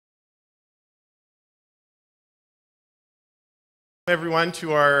Everyone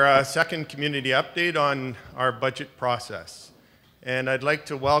to our second community update on our budget process. And I'd like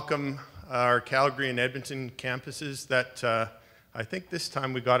to welcome our Calgary and Edmonton campuses that I think this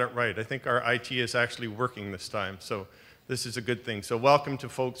time we got it right. I think our IT is actually working this time, so this is a good thing. So welcome to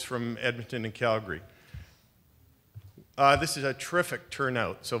folks from Edmonton and Calgary. This is a terrific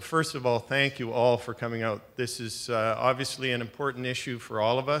turnout. So first of all, thank you all for coming out. This is obviously an important issue for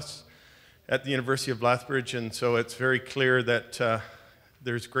all of us at the University of Lethbridge, and so it's very clear that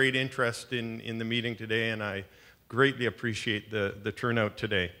there's great interest in the meeting today, and I greatly appreciate the turnout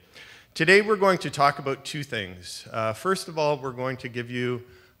today. Today we're going to talk about two things. First of all, we're going to give you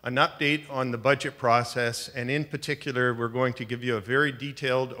an update on the budget process, and in particular, we're going to give you a very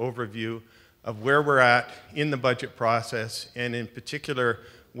detailed overview of where we're at in the budget process, and in particular,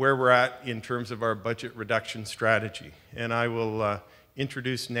 where we're at in terms of our budget reduction strategy. And I will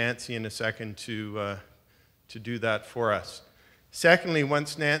introduce Nancy in a second to do that for us. Secondly,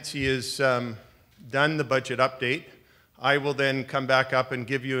 once Nancy has done the budget update, I will then come back up and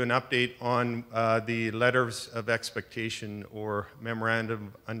give you an update on the letters of expectation or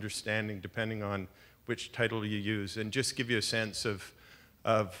memorandum of understanding, depending on which title you use, and just give you a sense of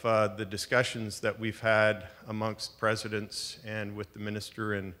the discussions that we've had amongst presidents and with the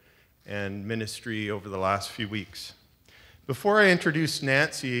minister and ministry over the last few weeks. Before I introduce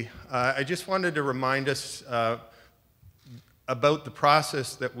Nancy, I just wanted to remind us about the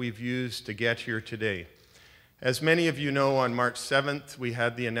process that we've used to get here today. As many of you know, on March 7th, we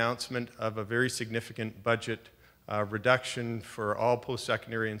had the announcement of a very significant budget reduction for all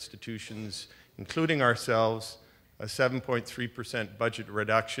post-secondary institutions, including ourselves, a 7.3% budget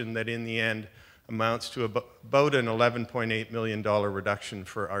reduction that in the end amounts to about an $11.8 million reduction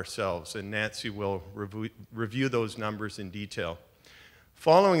for ourselves, and Nancy will review those numbers in detail.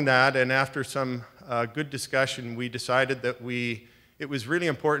 Following that, and after some good discussion, we decided that it was really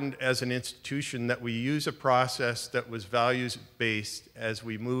important as an institution that we use a process that was values-based as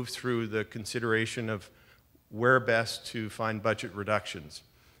we move through the consideration of where best to find budget reductions.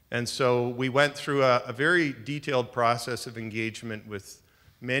 And so we went through a very detailed process of engagement with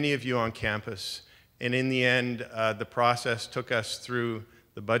many of you on campus, and in the end, the process took us through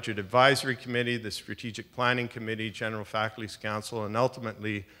the Budget Advisory Committee, the Strategic Planning Committee, General Faculty's Council, and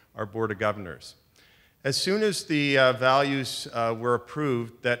ultimately our Board of Governors. As soon as the values were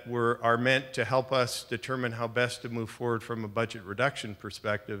approved that are meant to help us determine how best to move forward from a budget reduction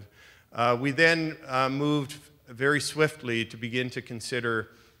perspective, we then moved very swiftly to begin to consider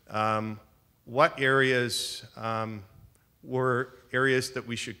what areas were areas that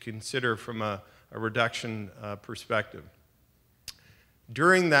we should consider from a reduction perspective.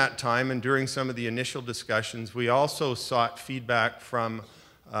 During that time and during some of the initial discussions, we also sought feedback from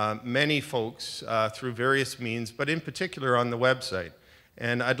many folks through various means, but in particular on the website.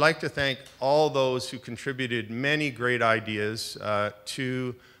 And I'd like to thank all those who contributed many great ideas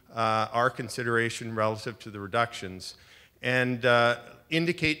to our consideration relative to the reductions, and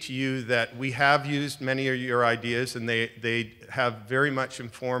indicate to you that we have used many of your ideas, and they have very much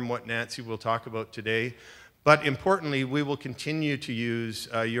informed what Nancy will talk about today. But importantly, we will continue to use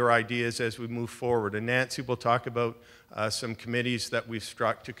your ideas as we move forward. And Nancy will talk about some committees that we've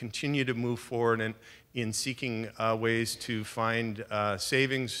struck to continue to move forward in seeking ways to find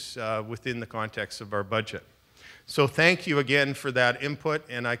savings within the context of our budget. So thank you again for that input,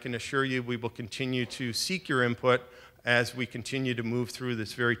 and I can assure you we will continue to seek your input as we continue to move through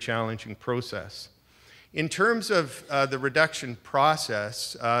this very challenging process. In terms of the reduction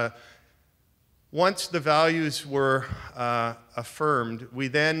process, once the values were affirmed, we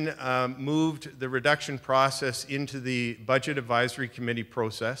then moved the reduction process into the Budget Advisory Committee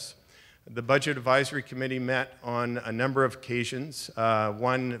process. The Budget Advisory Committee met on a number of occasions,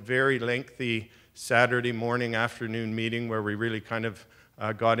 one very lengthy Saturday morning, afternoon meeting where we really kind of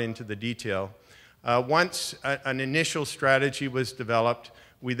got into the detail. Once an initial strategy was developed,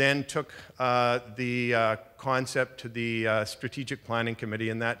 we then took the concept to the Strategic Planning Committee,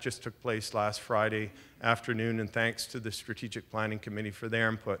 and that just took place last Friday afternoon, and thanks to the Strategic Planning Committee for their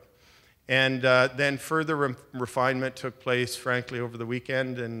input. And then further refinement took place, frankly, over the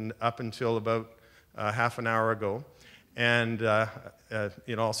weekend and up until about half an hour ago. And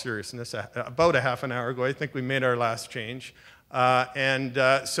in all seriousness, about a half an hour ago, I think we made our last change.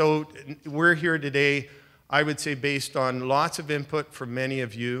 So we're here today, I would say, based on lots of input from many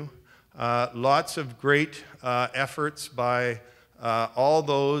of you, lots of great efforts by all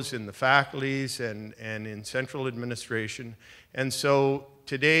those in the faculties and in central administration. And so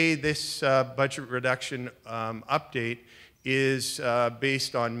today, this budget reduction update is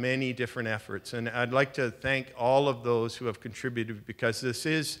based on many different efforts. And I'd like to thank all of those who have contributed, because this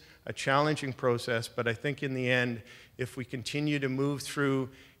is a challenging process, but I think in the end, if we continue to move through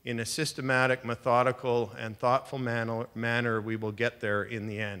in a systematic, methodical, and thoughtful manner, we will get there in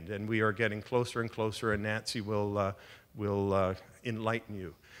the end. And we are getting closer and closer, and Nancy will enlighten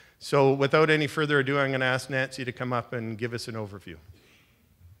you. So without any further ado, I'm going to ask Nancy to come up and give us an overview.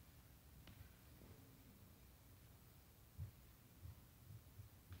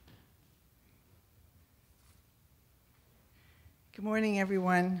 Good morning,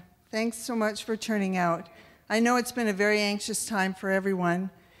 everyone. Thanks so much for turning out. I know it's been a very anxious time for everyone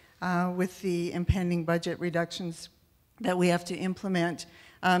with the impending budget reductions that we have to implement.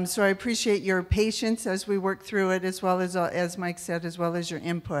 So I appreciate your patience as we work through it, as well as Mike said, as well as your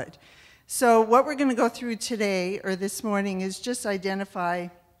input. So what we're going to go through today, or this morning, is just identify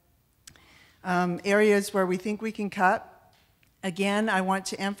areas where we think we can cut. Again, I want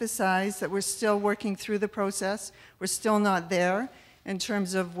to emphasize that we're still working through the process. We're still not there in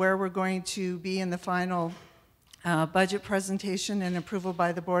terms of where we're going to be in the final budget presentation and approval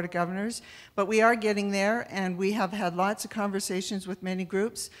by the Board of Governors. But we are getting there, and we have had lots of conversations with many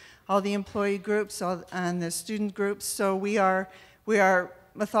groups, all the employee groups and the student groups. So we are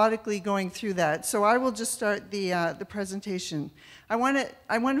methodically going through that. So I will just start the presentation. I want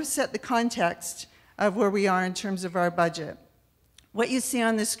to set the context of where we are in terms of our budget. What you see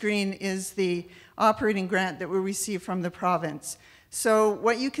on the screen is the operating grant that we received from the province. So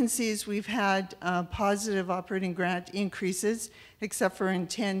what you can see is we've had positive operating grant increases, except for in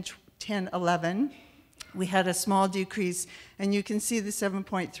 10-11. We had a small decrease, and you can see the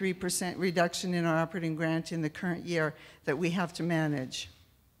 7.3% reduction in our operating grant in the current year that we have to manage.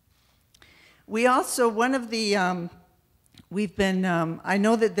 We also, one of the I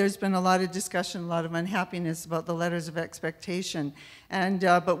know that there's been a lot of discussion, a lot of unhappiness about the letters of expectation,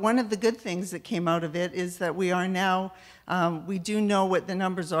 but one of the good things that came out of it is that we are now, we do know what the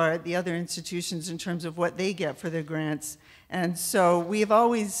numbers are at the other institutions in terms of what they get for their grants. And so we've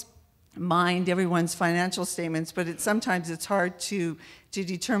always mined everyone's financial statements, but sometimes it's hard to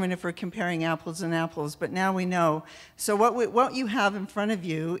determine if we're comparing apples and apples, but now we know. So what you have in front of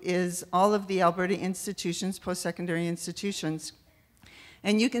you is all of the Alberta institutions, post-secondary institutions,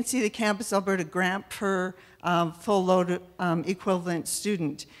 and you can see the Campus Alberta grant per full load equivalent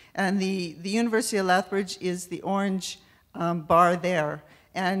student. And the University of Lethbridge is the orange bar there.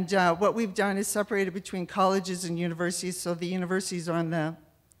 And what we've done is separated between colleges and universities, so the universities are on the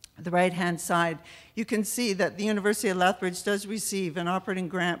right-hand side. You can see that the University of Lethbridge does receive an operating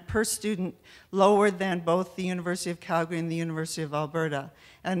grant per student lower than both the University of Calgary and the University of Alberta.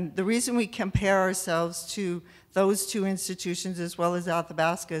 And the reason we compare ourselves to those two institutions as well as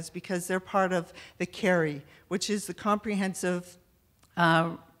Athabasca is because they're part of the CARI, which is the Comprehensive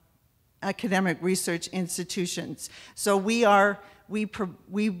Academic Research Institutions. So we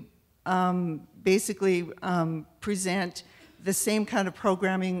basically present the same kind of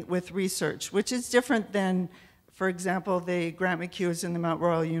programming with research, which is different than, for example, the Grant McHughs and the Mount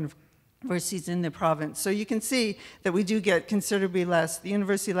Royal universities in the province. So you can see that we do get considerably less. The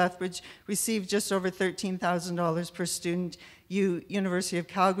University of Lethbridge received just over $13,000 per student. University of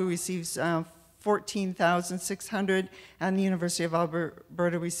Calgary receives $14,600, and the University of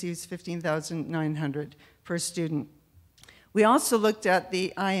Alberta receives $15,900 per student. We also looked at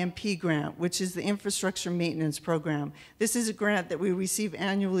the IMP grant, which is the Infrastructure Maintenance Program. This is a grant that we receive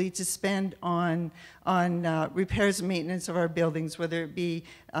annually to spend on repairs and maintenance of our buildings, whether it be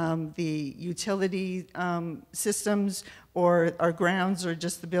the utility systems or our grounds or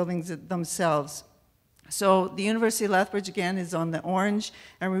just the buildings themselves. So the University of Lethbridge, again, is on the orange,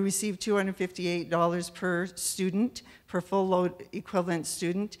 and we receive $258 per student, per full load equivalent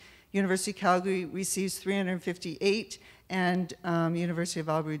student. University of Calgary receives $358, and University of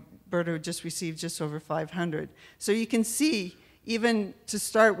Alberta just received just over $500. So you can see, even to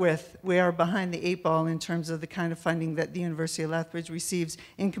start with, we are behind the 8 ball in terms of the kind of funding that the University of Lethbridge receives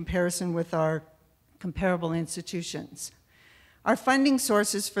in comparison with our comparable institutions. Our funding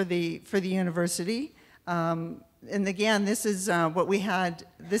sources for the university, and again, this is what we had,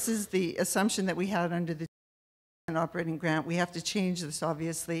 this is the assumption that we had under the operating grant. We have to change this,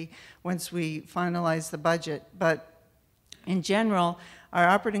 obviously, once we finalize the budget, but in general, our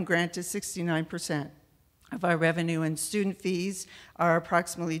operating grant is 69% of our revenue, and student fees are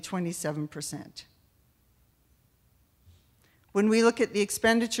approximately 27%. When we look at the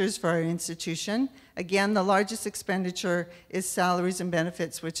expenditures for our institution, again, the largest expenditure is salaries and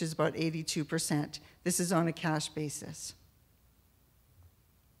benefits, which is about 82%. This is on a cash basis.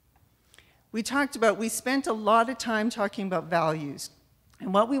 we spent a lot of time talking about values.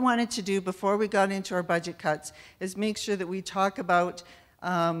 And what we wanted to do before we got into our budget cuts is make sure that we talk about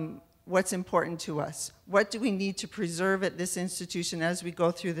what's important to us. What do we need to preserve at this institution as we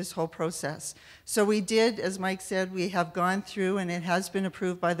go through this whole process? So we did, as Mike said, we have gone through, and it has been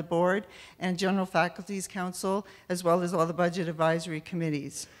approved by the board and General Faculties Council, as well as all the budget advisory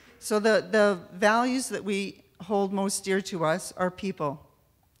committees. So the values that we hold most dear to us are people.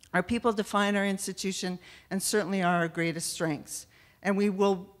 Our people define our institution and certainly are our greatest strengths. And we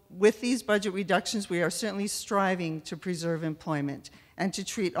will, with these budget reductions, we are certainly striving to preserve employment and to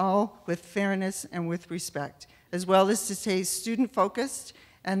treat all with fairness and with respect, as well as to stay student-focused,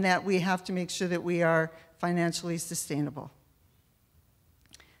 and that we have to make sure that we are financially sustainable.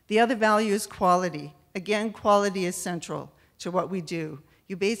 The other value is quality. Again, quality is central to what we do.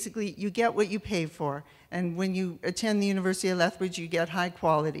 You get what you pay for, and when you attend the University of Lethbridge, you get high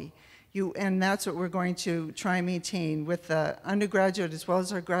quality. And that's what we're going to try and maintain with the undergraduate as well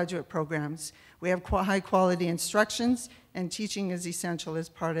as our graduate programs. We have high quality instructions, and teaching is essential as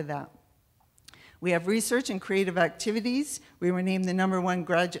part of that. We have research and creative activities. We were named the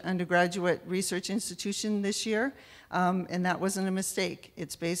 #1 undergraduate research institution this year, and that wasn't a mistake.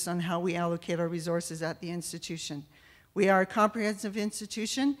 It's based on how we allocate our resources at the institution. We are a comprehensive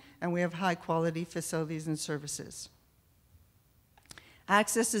institution, and we have high quality facilities and services.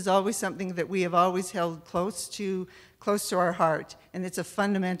 Access is always something that we have always held close to our heart, and it's a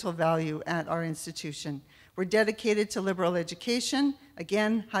fundamental value at our institution. We're dedicated to liberal education,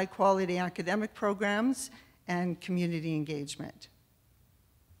 again, high quality academic programs, and community engagement.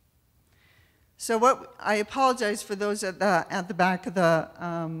 So I apologize for those at the back of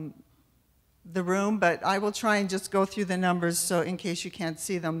the room, but I will try and just go through the numbers so in case you can't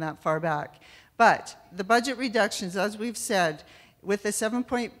see them that far back. But the budget reductions, as we've said, with the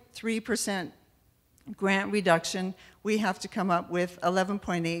 7.3% grant reduction, we have to come up with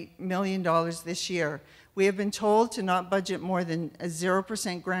 $11.8 million this year. We have been told to not budget more than a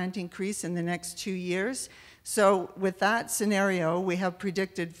 0% grant increase in the next 2 years. So with that scenario, we have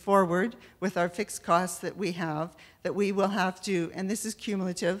predicted forward with our fixed costs that we have, that we will have to, and this is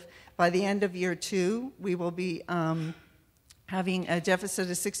cumulative, by the end of year 2, we will be having a deficit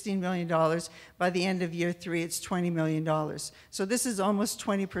of $16 million. By the end of year 3, it's $20 million. So this is almost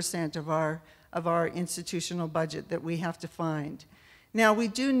 20% of our institutional budget that we have to find. Now we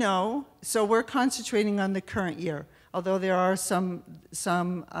do know, so we're concentrating on the current year, although there are some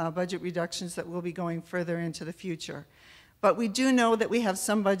budget reductions that will be going further into the future. But we do know that we have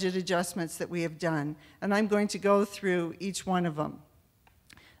some budget adjustments that we have done, and I'm going to go through each one of them.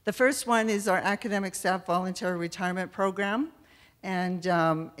 The first one is our academic staff voluntary retirement program. And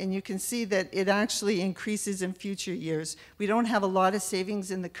you can see that it actually increases in future years. We don't have a lot of savings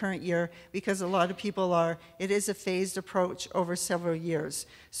in the current year because a lot of people it is a phased approach over several years.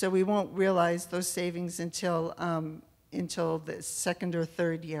 So we won't realize those savings until the second or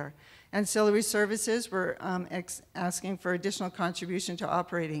third year. Ancillary services, we're asking for additional contribution to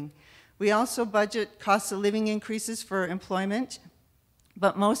operating. We also budget cost of living increases for employment,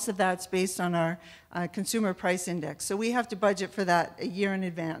 but most of that's based on our consumer price index. So we have to budget for that a year in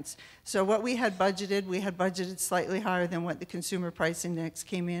advance. So what we had budgeted slightly higher than what the consumer price index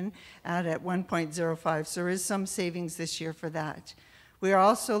came in at 1.05. So there is some savings this year for that. We are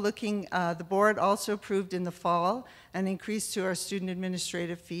also looking, the board also approved in the fall an increase to our student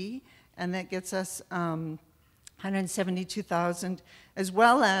administrative fee, and that gets us $172,000, as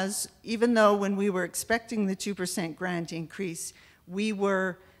well as, even though when we were expecting the 2% grant increase, we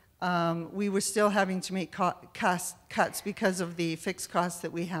were still having to make cuts because of the fixed costs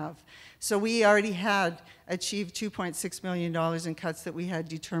that we have. So we already had achieved $2.6 million in cuts that we had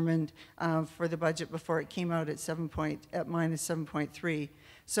determined for the budget before it came out at minus 7.3.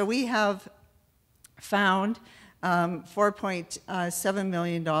 So we have found $4.7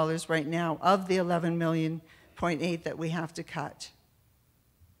 million right now of the $11.8 million that we have to cut.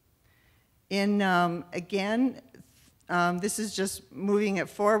 Again, this is just moving it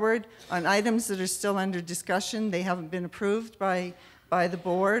forward on items that are still under discussion. They haven't been approved by the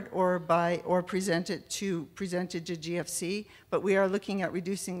board or presented to GFC, but we are looking at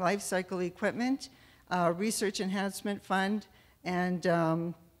reducing life cycle equipment, research enhancement fund, and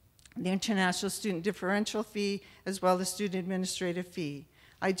the international student differential fee, as well as student administrative fee.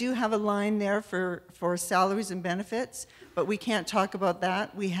 I do have a line there for salaries and benefits, but we can't talk about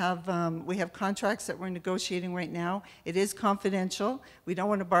that. We have contracts that we're negotiating right now. It is confidential. We don't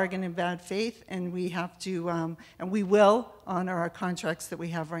want to bargain in bad faith, and we have to, and we will honor our contracts that we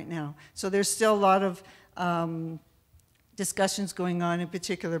have right now. So there's still a lot of discussions going on in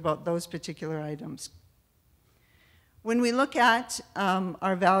particular about those particular items. When we look at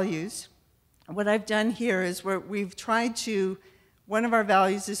our values, what I've done here is we've tried to, one of our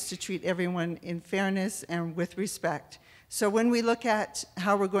values is to treat everyone in fairness and with respect. So when we look at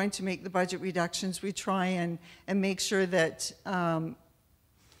how we're going to make the budget reductions, we try and make sure that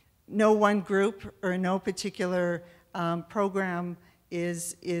no one group or no particular program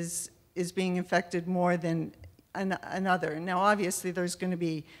is being affected more than another. Now, obviously, there's going to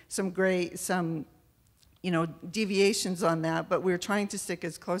be some deviations on that, but we're trying to stick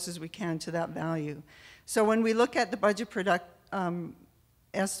as close as we can to that value. So when we look at the budget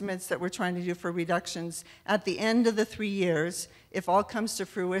estimates that we're trying to do for reductions, at the end of the 3 years, if all comes to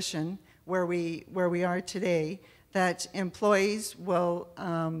fruition, where we are today, that employees will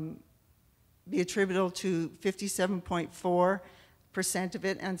be attributable to 57.4% of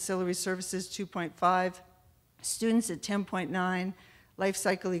it, ancillary services 2.5%, students at 10.9%, life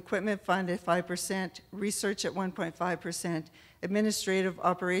cycle equipment fund at 5%, research at 1.5%, administrative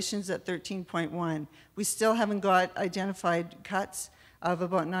operations at 13.1%. We still haven't got identified cuts of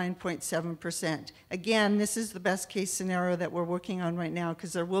about 9.7%. Again, this is the best case scenario that we're working on right now,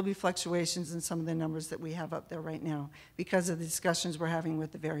 because there will be fluctuations in some of the numbers that we have up there right now because of the discussions we're having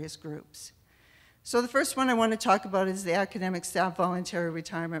with the various groups. So the first one I want to talk about is the Academic Staff Voluntary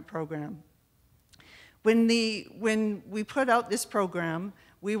Retirement Program. When we put out this program,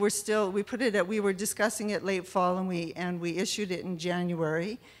 we were discussing it late fall, and we issued it in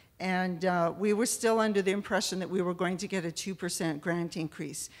January. And we were still under the impression that we were going to get a 2% grant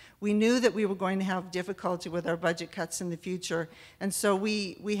increase. We knew that we were going to have difficulty with our budget cuts in the future, and so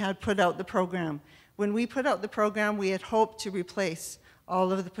we had put out the program. When we put out the program, we had hoped to replace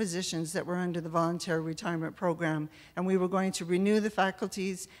all of the positions that were under the voluntary retirement program, and we were going to renew the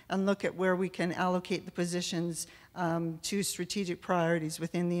faculties and look at where we can allocate the positions to strategic priorities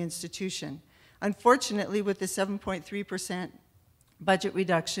within the institution. Unfortunately, with the 7.3% budget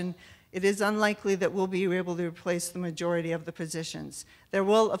reduction, it is unlikely that we'll be able to replace the majority of the positions. There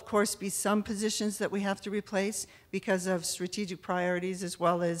will, of course, be some positions that we have to replace because of strategic priorities, as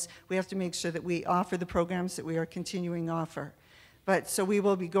well as we have to make sure that we offer the programs that we are continuing to offer. But so we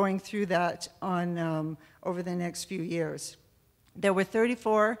will be going through that on over the next few years. There were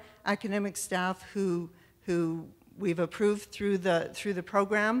 34 academic staff who we've approved through the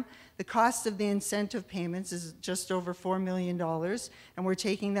program. The cost of the incentive payments is just over $4 million, and we're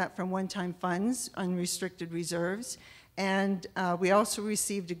taking that from one-time funds, unrestricted reserves. And we also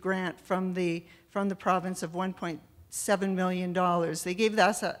received a grant from the province of $1.7 million. They gave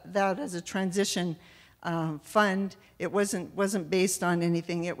that as a transition fund. It wasn't based on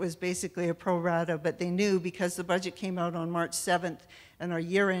anything. It was basically a pro rata, but they knew because the budget came out on March 7th and our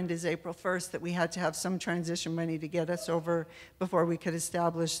year end is April 1st that we had to have some transition money to get us over before we could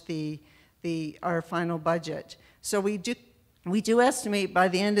establish our final budget. So we do estimate by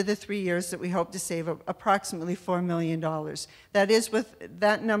the end of the 3 years that we hope to save approximately $4 million. That is, with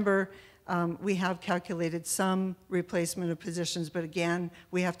that number, we have calculated some replacement of positions, but again,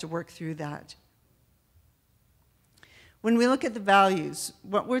 we have to work through that. When we look at the values,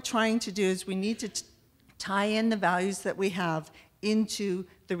 what we're trying to do is we need to tie in the values that we have into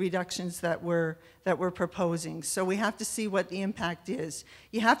the reductions that we're proposing. So we have to see what the impact is.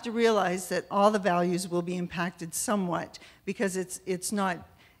 You have to realize that all the values will be impacted somewhat because it's not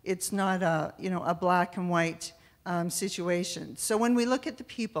a black and white situation. So when we look at the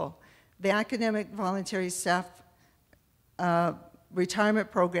people, the Academic Voluntary Staff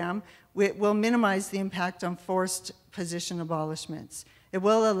Retirement Program will minimize the impact on forced position abolishments. It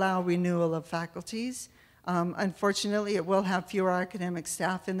will allow renewal of faculties. Unfortunately, it will have fewer academic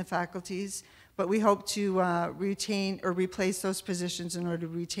staff in the faculties, but we hope to retain or replace those positions in order to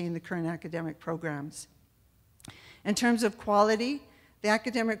retain the current academic programs. In terms of quality, the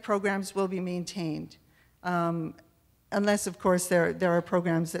academic programs will be maintained, unless, of course, there are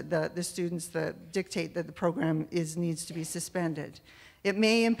programs that the students that dictate that the program needs to be suspended. It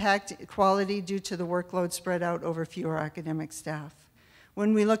may impact quality due to the workload spread out over fewer academic staff.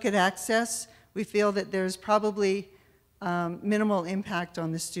 When we look at access, we feel that there's probably minimal impact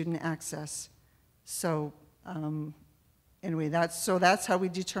on the student access. So anyway, that's how we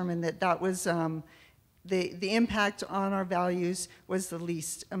determined that was the impact on our values was the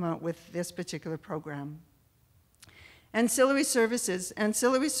least amount with this particular program. Ancillary services.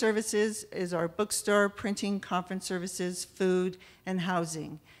 Ancillary services is our bookstore, printing, conference services, food, and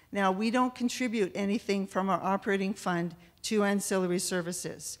housing. Now, we don't contribute anything from our operating fund to ancillary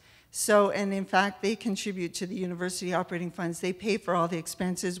services. So, and in fact, they contribute to the university operating funds. They pay for all the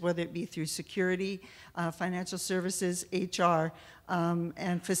expenses, whether it be through security, financial services, HR,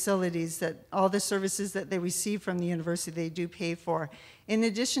 and facilities, that all the services that they receive from the university, they do pay for. In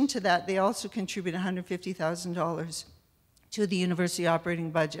addition to that, they also contribute $150,000 to the university operating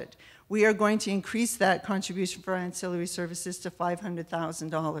budget. We are going to increase that contribution for ancillary services to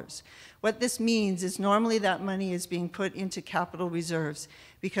 $500,000. What this means is normally that money is being put into capital reserves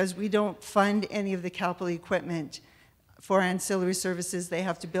because we don't fund any of the capital equipment for ancillary services. They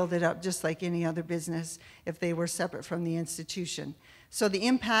have to build it up just like any other business if they were separate from the institution. So the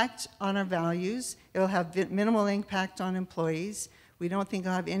impact on our values, it will have minimal impact on employees. We don't think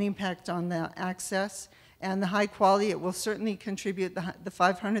it'll have any impact on the access. And the high quality, it will certainly contribute, the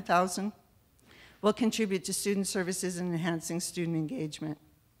 $500,000 will contribute to student services and enhancing student engagement.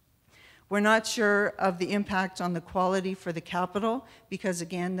 We're not sure of the impact on the quality for the capital because,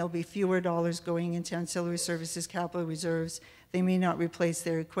 again, there'll be fewer dollars going into ancillary services capital reserves. They may not replace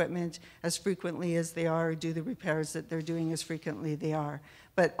their equipment as frequently as they are or do the repairs that they're doing as frequently they are.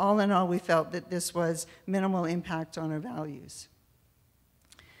 But all in all, we felt that this was minimal impact on our values.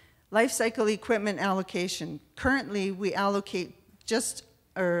 Life cycle equipment allocation. Currently, we allocate just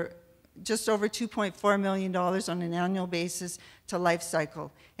over $2.4 million on an annual basis to life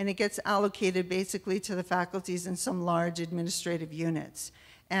cycle. And it gets allocated basically to the faculties in some large administrative units.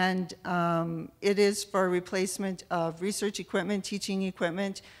 And it is for replacement of research equipment, teaching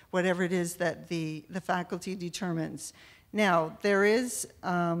equipment, whatever it is that the faculty determines. Now, there is,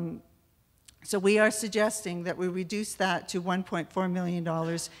 so we are suggesting that we reduce that to $1.4 million,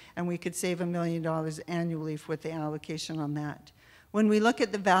 and we could save $1 million annually with the allocation on that. When we look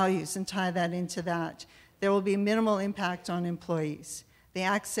at the values and tie that into that, there will be minimal impact on employees. The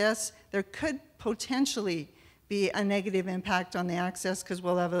access, there could potentially be a negative impact on the access because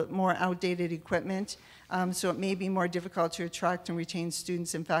we'll have a more outdated equipment, so it may be more difficult to attract and retain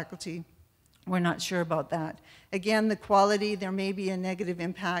students and faculty. We're not sure about that. Again, the quality, there may be a negative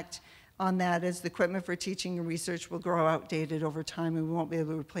impact on that as the equipment for teaching and research will grow outdated over time and we won't be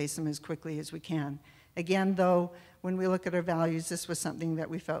able to replace them as quickly as we can. Again, though, when we look at our values, this was something that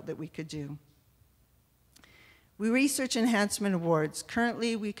we felt that we could do. We research enhancement awards.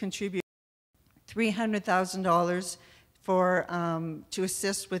 Currently, we contribute $300,000 to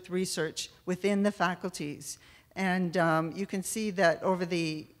assist with research within the faculties. And you can see that over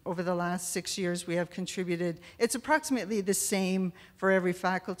the last 6 years, we have contributed. It's approximately the same for every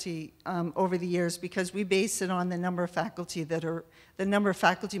faculty over the years because we base it on the number of faculty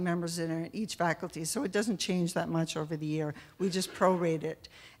members that are in each faculty. So it doesn't change that much over the year. We just prorate it.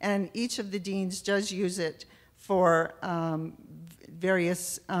 And each of the deans does use it for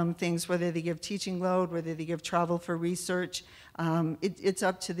various things, whether they give teaching load, whether they give travel for research. It's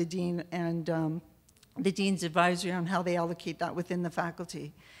up to the dean and the dean's advisory on how they allocate that within the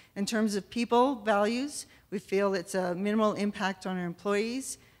faculty. In terms of people values, we feel it's a minimal impact on our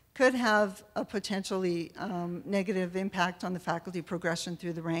employees, could have a potentially negative impact on the faculty progression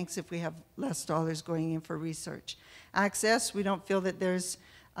through the ranks if we have less dollars going in for research. Access, we don't feel that there's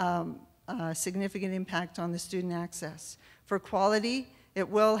a significant impact on the student access. For quality, it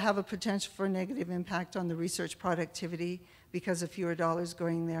will have a potential for negative impact on the research productivity because of fewer dollars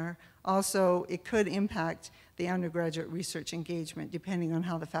going there. Also, it could impact the undergraduate research engagement depending on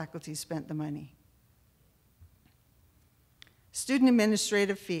how the faculty spent the money. Student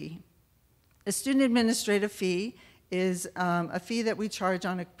administrative fee. A student administrative fee is a fee that we charge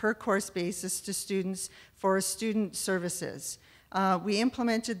on a per course basis to students for student services. We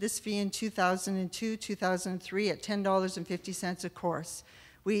implemented this fee in 2002, 2003 at $10.50 a course.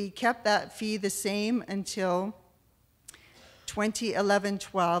 We kept that fee the same until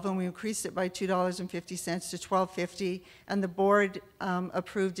 2011-12, and we increased it by $2.50 to $12.50, and the board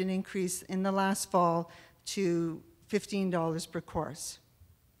approved an increase in the last fall to $15 per course.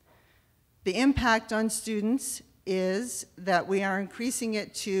 The impact on students is that we are increasing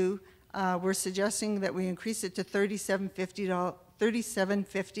it to, we're suggesting that we increase it to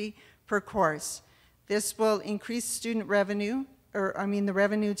 $37.50 per course. This will increase student revenue, the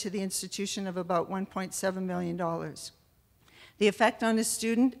revenue to the institution of about $1.7 million. The effect on a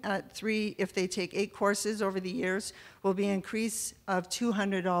student at if they take 8 courses over the years, will be an increase of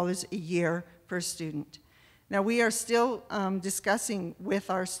 $200 a year per student. Now, we are still discussing with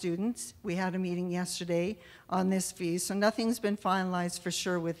our students. We had a meeting yesterday on this fee, so nothing's been finalized for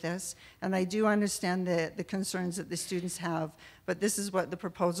sure with this, and I do understand the concerns that the students have, but this is what the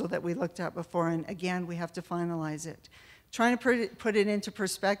proposal that we looked at before, and again, we have to finalize it. Trying to put it into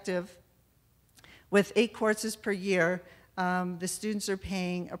perspective, with 8 courses per year, the students are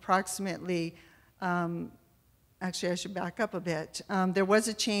paying approximately, actually I should back up a bit. There was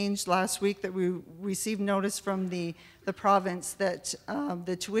a change last week that we received notice from the province that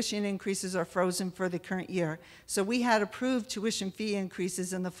the tuition increases are frozen for the current year. So we had approved tuition fee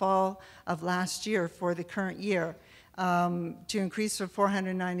increases in the fall of last year for the current year. To increase from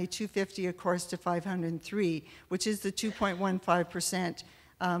 $490, $250 a course to $503, which is the 2.15%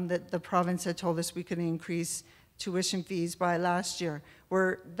 that the province had told us we could increase tuition fees by last year.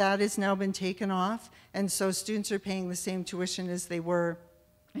 That has now been taken off, and so students are paying the same tuition as they were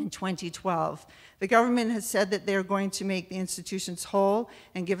in 2012. The government has said that they're going to make the institutions whole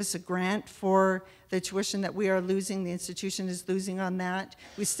and give us a grant for the tuition that we are losing. The institution is losing on that.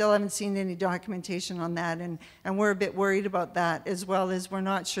 We still haven't seen any documentation on that, and we're a bit worried about that, as well as we're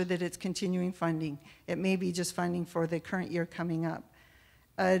not sure that it's continuing funding. It may be just funding for the current year coming up.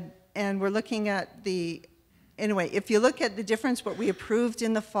 And we're looking at anyway, if you look at the difference, what we approved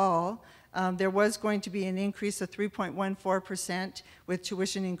in the fall, there was going to be an increase of 3.14% with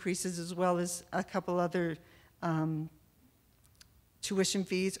tuition increases, as well as a couple other tuition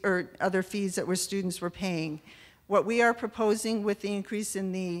fees or other fees that students were paying. What we are proposing with the increase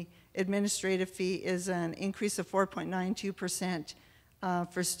in the administrative fee is an increase of 4.92%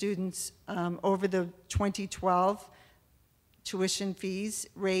 for students over the 2012 tuition fees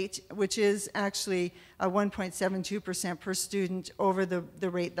rate, which is actually a 1.72% per student over the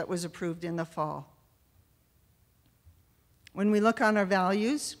rate that was approved in the fall. When we look on our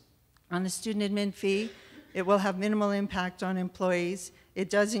values, on the student admin fee, it will have minimal impact on employees. It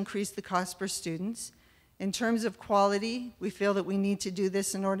does increase the cost per students. In terms of quality, we feel that we need to do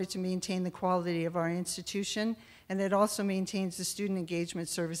this in order to maintain the quality of our institution, and it also maintains the student engagement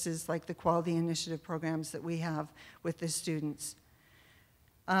services like the quality initiative programs that we have with the students.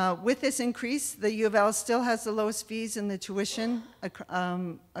 With this increase, the U of L still has the lowest fees in the tuition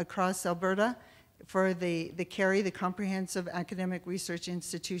across Alberta for the CARI, the Comprehensive Academic Research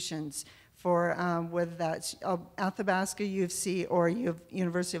Institutions, for whether that's Athabasca, U of C, or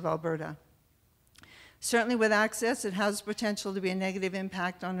University of Alberta. Certainly with access, it has potential to be a negative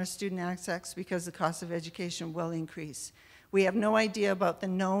impact on our student access because the cost of education will increase. We have no idea about the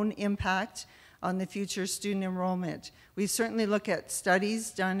known impact on the future student enrollment. We certainly look at studies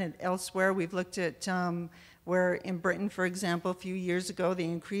done elsewhere. We've looked at where in Britain, for example, a few years ago, they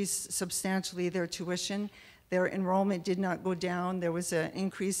increased substantially their tuition. Their enrollment did not go down. There was an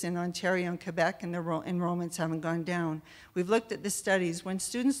increase in Ontario and Quebec, and their enrollments haven't gone down. We've looked at the studies. When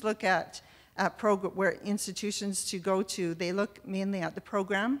students look at where institutions to go to, they look mainly at the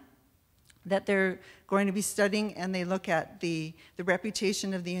program that they're going to be studying, and they look at the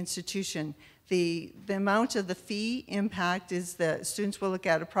reputation of the institution. The amount of the fee impact is that students will look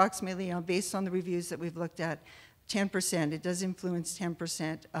at approximately, based on the reviews that we've looked at, 10%. It does influence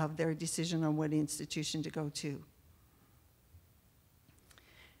 10% of their decision on what institution to go to.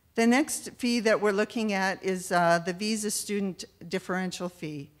 The next fee that we're looking at is the visa student differential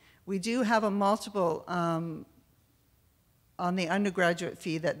fee. We do have a multiple on the undergraduate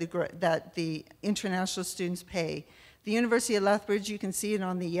fee that the international students pay. The University of Lethbridge, you can see it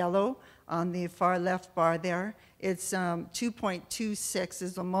on the yellow, on the far left bar there. It's 2.26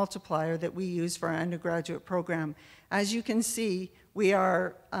 is the multiplier that we use for our undergraduate program. As you can see, we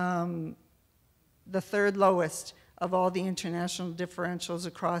are the third lowest of all the international differentials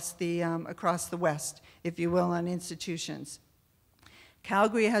across the West, if you will, on institutions.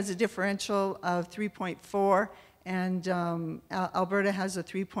 Calgary has a differential of 3.4, and Alberta has a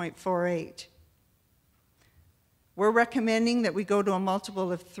 3.48. We're recommending that we go to a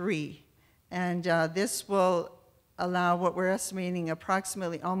multiple of 3, and this will allow what we're estimating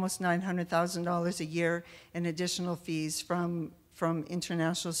approximately almost $900,000 a year in additional fees from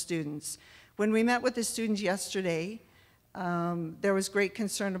international students. When we met with the students yesterday, there was great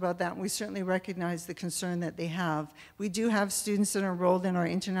concern about that, and we certainly recognize the concern that they have. We do have students that are enrolled in our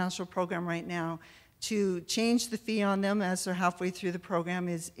international program right now. To change the fee on them as they're halfway through the program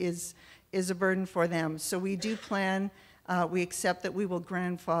is a burden for them. So we do plan, we accept that we will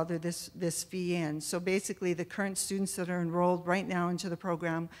grandfather this fee in. So basically the current students that are enrolled right now into the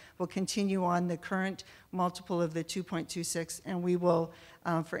program will continue on the current multiple of the 2.26, and we will,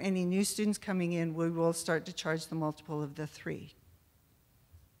 for any new students coming in, we will start to charge the multiple of the 3.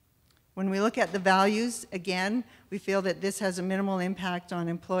 When we look at the values, again, we feel that this has a minimal impact on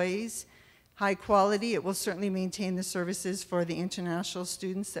employees. High quality, it will certainly maintain the services for the international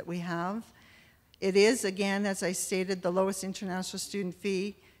students that we have. It is, again, as I stated, the lowest international student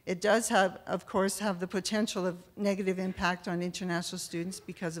fee. It does have, of course, have the potential of negative impact on international students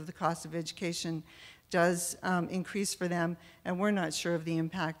because of the cost of education does increase for them, and we're not sure of the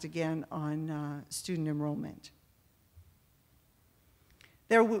impact, again, on student enrollment.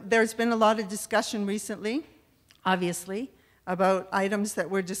 There's been a lot of discussion recently, obviously, about items that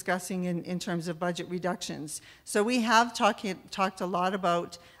we're discussing in terms of budget reductions. So we have talked a lot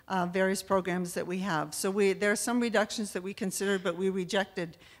about various programs that we have. So there are some reductions that we considered, but we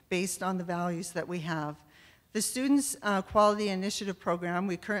rejected based on the values that we have. The Students' Quality Initiative Program,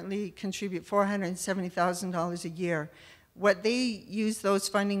 we currently contribute $470,000 a year. What they use those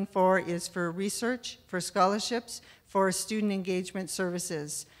funding for is for research, for scholarships, for student engagement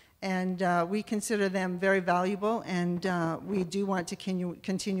services. And we consider them very valuable, and we do want to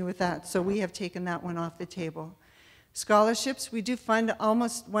continue with that. So we have taken that one off the table. Scholarships, we do fund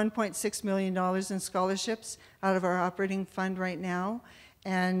almost $1.6 million in scholarships out of our operating fund right now.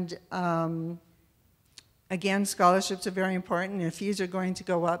 And again, scholarships are very important, and if fees are going to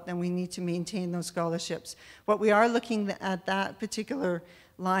go up, then we need to maintain those scholarships. What we are looking at that particular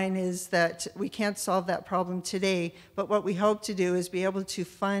line is that we can't solve that problem today, but what we hope to do is be able to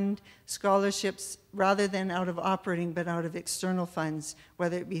fund scholarships rather than out of operating, but out of external funds,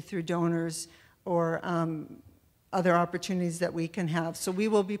 whether it be through donors or other opportunities that we can have. So we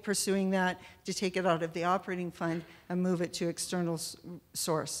will be pursuing that to take it out of the operating fund and move it to external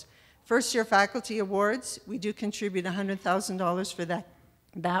source. First year faculty awards, we do contribute $100,000 for that.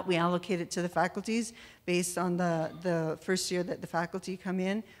 We allocate it to the faculties based on the first year that the faculty come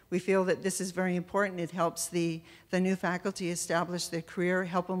in. We feel that this is very important. It helps the new faculty establish their career,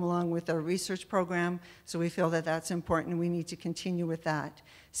 help them along with our research program. So we feel that that's important, and we need to continue with that.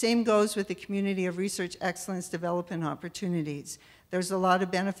 Same goes with the Community of Research Excellence Development Opportunities. There's a lot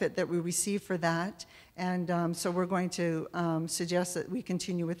of benefit that we receive for that, and so we're going to suggest that we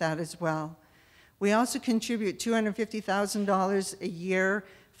continue with that as well. We also contribute $250,000 a year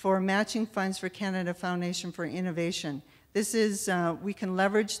for matching funds for Canada Foundation for Innovation. This is, we can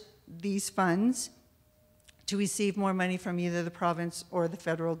leverage these funds to receive more money from either the province or the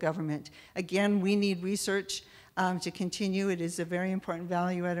federal government. Again, we need research to continue. It is a very important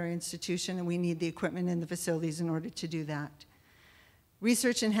value at our institution, and we need the equipment and the facilities in order to do that.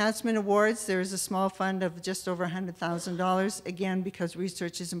 Research Enhancement Awards, there is a small fund of just over $100,000. Again, because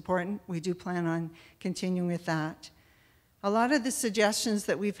research is important, we do plan on continuing with that. A lot of the suggestions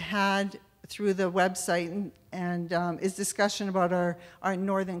that we've had through the website is discussion about our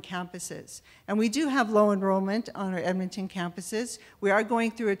northern campuses. And we do have low enrollment on our Edmonton campuses. We are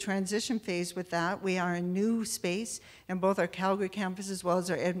going through a transition phase with that. We are a new space in both our Calgary campus as well as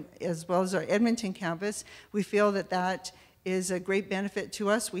our Edmonton campus. We feel that that is a great benefit to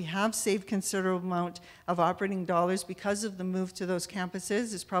us. We have saved considerable amount of operating dollars because of the move to those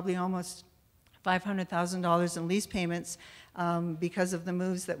campuses. It's probably almost $500,000 in lease payments because of the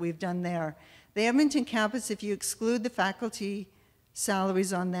moves that we've done there. The Edmonton campus, if you exclude the faculty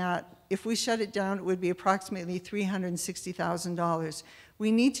salaries on that, if we shut it down, it would be approximately $360,000.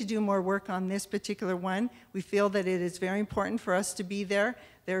 We need to do more work on this particular one. We feel that it is very important for us to be there.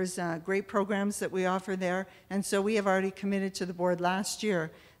 There's great programs that we offer there, and so we have already committed to the board last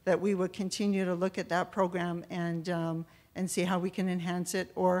year that we would continue to look at that program and see how we can enhance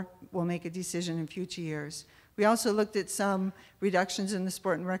it, or we'll make a decision in future years. We also looked at some reductions in the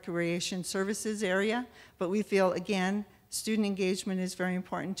sport and recreation services area, but we feel, again, student engagement is very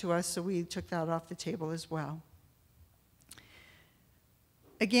important to us, so we took that off the table as well.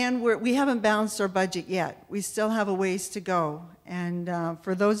 Again, we haven't balanced our budget yet. We still have a ways to go. And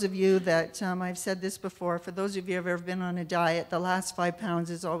for those of you that, I've said this before, for those of you who have ever been on a diet, the last 5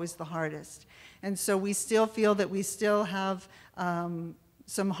 pounds is always the hardest. And so we still feel that we still have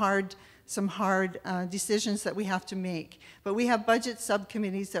some hard decisions that we have to make. But we have budget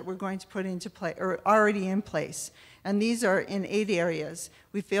subcommittees that we're going to put into play, or already in place. And these are in 8 areas.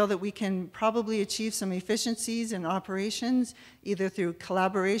 We feel that we can probably achieve some efficiencies in operations, either through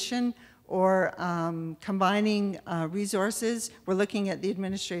collaboration or combining resources. We're looking at the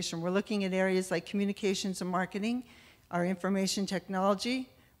administration. We're looking at areas like communications and marketing, our information technology,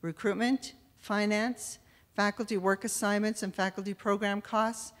 recruitment, finance, faculty work assignments and faculty program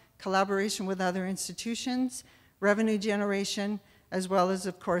costs, collaboration with other institutions, revenue generation, as well as,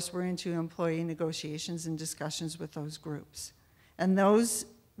 of course, we're into employee negotiations and discussions with those groups. And those,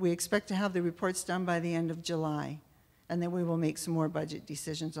 we expect to have the reports done by the end of July, and then we will make some more budget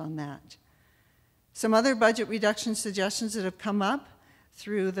decisions on that. Some other budget reduction suggestions that have come up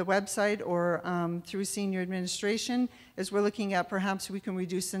through the website or through senior administration is we're looking at perhaps we can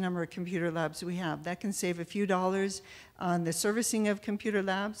reduce the number of computer labs we have. That can save a few dollars on the servicing of computer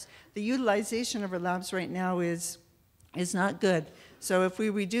labs. The utilization of our labs right now is not good. So if we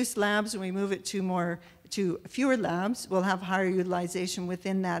reduce labs and we move it to fewer labs, we'll have higher utilization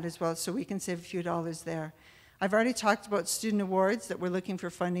within that as well, so we can save a few dollars there. I've already talked about student awards, that we're looking for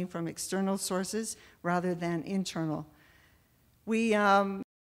funding from external sources rather than internal. There's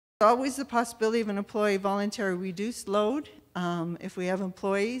always the possibility of an employee voluntary reduced load. If we have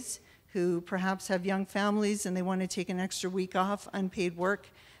employees who perhaps have young families and they want to take an extra week off unpaid work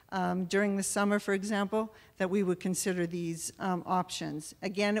during the summer, for example, that we would consider these options.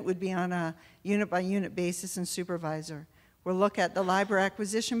 Again, it would be on a unit-by-unit basis and supervisor. We'll look at the library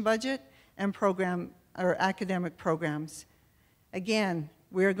acquisition budget and program or academic programs. Again,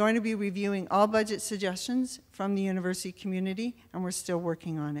 we are going to be reviewing all budget suggestions from the university community, and we're still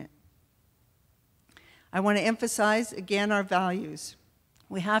working on it. I want to emphasize, again, our values.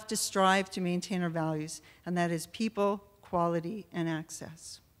 We have to strive to maintain our values, and that is people, quality, and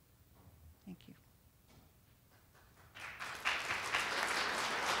access. Thank you.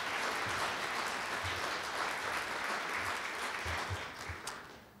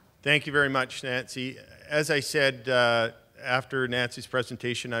 Thank you very much, Nancy. As I said, after Nancy's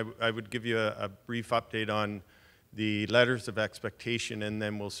presentation, I would give you a brief update on the letters of expectation, and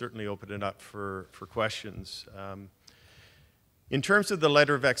then we'll certainly open it up for questions. In terms of the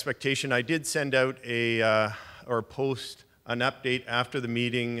letter of expectation, I did send out or post an update after the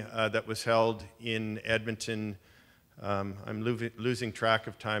meeting that was held in Edmonton. I'm losing track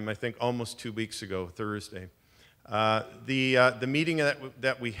of time, I think almost 2 weeks ago, Thursday. The meeting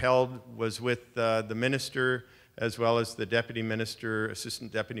that we held was with the minister, as well as the deputy minister,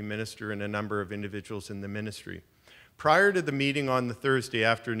 assistant deputy minister, and a number of individuals in the ministry. Prior to the meeting on the Thursday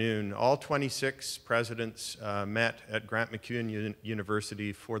afternoon, all 26 presidents met at Grant MacEwan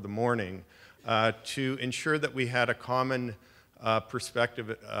University for the morning to ensure that we had a common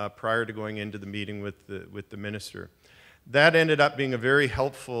perspective prior to going into the meeting with the minister. That ended up being a very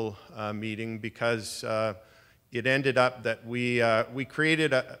helpful meeting because it ended up that we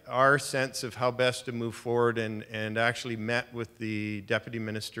created our sense of how best to move forward and actually met with the deputy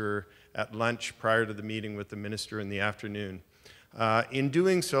minister at lunch prior to the meeting with the minister in the afternoon. In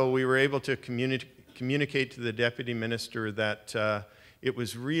doing so, we were able to communicate to the deputy minister that it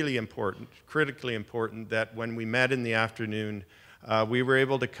was really important, critically important, that when we met in the afternoon, we were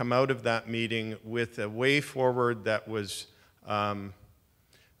able to come out of that meeting with a way forward that was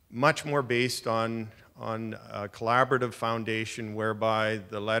much more based on a collaborative foundation, whereby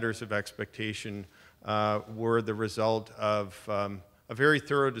the letters of expectation were the result of a very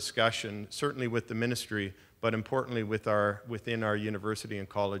thorough discussion, certainly with the ministry, but importantly within our university and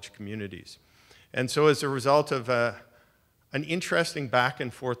college communities. And so as a result of an interesting back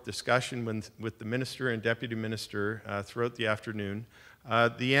and forth discussion with the minister and deputy minister throughout the afternoon,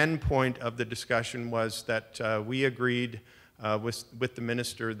 the end point of the discussion was that we agreed with the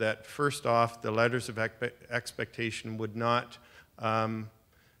minister that first off, the letters of expectation would not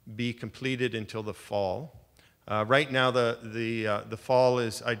be completed until the fall. Right now, the fall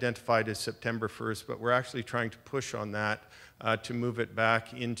is identified as September 1st, but we're actually trying to push on that to move it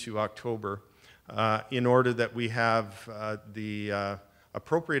back into October in order that we have the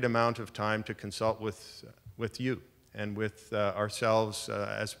appropriate amount of time to consult with you and with ourselves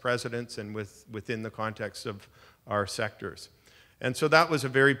as presidents and within the context of our sectors. And so that was a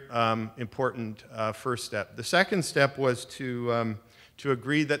very important first step. The second step was to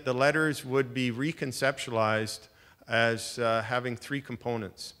agree that the letters would be reconceptualized as having three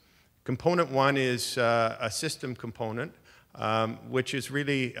components. Component one is a system component, which is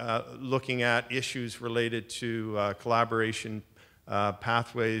really looking at issues related to collaboration,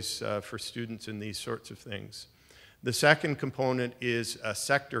 pathways for students and these sorts of things. The second component is a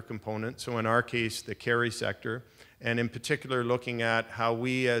sector component, so in our case, the Carey sector, and in particular looking at how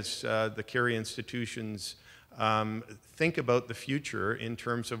we as the Carey institutions think about the future in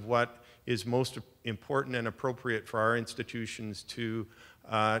terms of what is most important and appropriate for our institutions to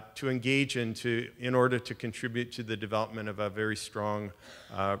engage in order to contribute to the development of a very strong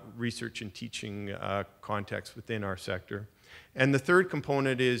research and teaching context within our sector. And the third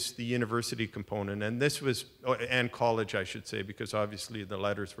component is the university component, and this was, and college, I should say, because obviously the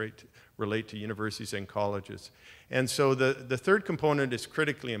letters relate to universities and colleges. And so the third component is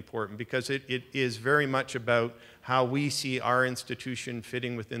critically important because it is very much about how we see our institution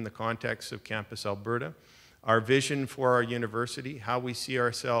fitting within the context of Campus Alberta, our vision for our university, how we see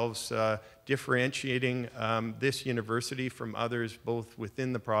ourselves differentiating this university from others both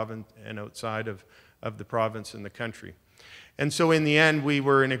within the province and outside of the province and the country. And so in the end, we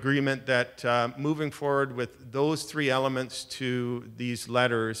were in agreement that moving forward with those three elements to these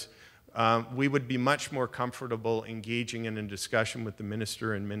letters we would be much more comfortable engaging in a discussion with the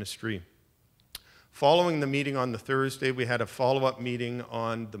minister and ministry. Following the meeting on the Thursday, we had a follow-up meeting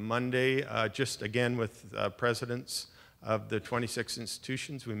on the Monday, just again with presidents of the 26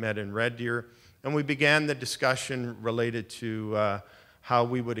 institutions. We met in Red Deer, and we began the discussion related to how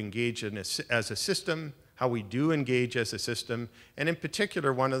we would engage as a system, how we do engage as a system, and in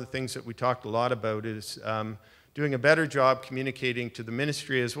particular, one of the things that we talked a lot about is doing a better job communicating to the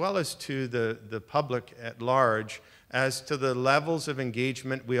ministry as well as to the public at large as to the levels of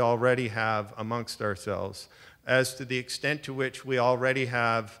engagement we already have amongst ourselves, as to the extent to which we already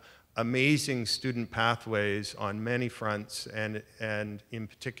have amazing student pathways on many fronts, and in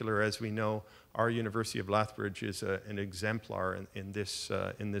particular, as we know, our University of Lethbridge is an exemplar in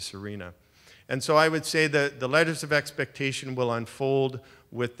this arena. And so I would say that the letters of expectation will unfold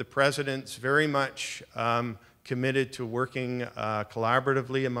with the presidents very much committed to working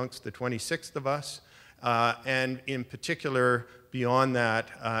collaboratively amongst the 26th of us, and in particular, beyond that,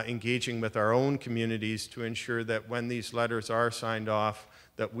 engaging with our own communities to ensure that when these letters are signed off,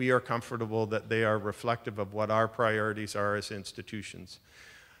 that we are comfortable that they are reflective of what our priorities are as institutions.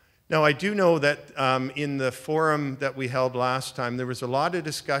 Now, I do know that in the forum that we held last time, there was a lot of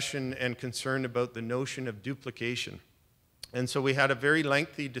discussion and concern about the notion of duplication. And so we had a very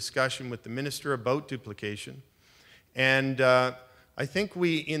lengthy discussion with the minister about duplication. And I think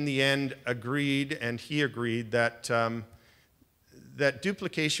we, in the end, agreed, and he agreed, that, that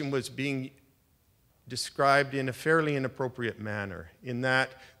duplication was being described in a fairly inappropriate manner, in that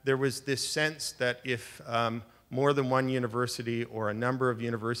there was this sense that if more than one university or a number of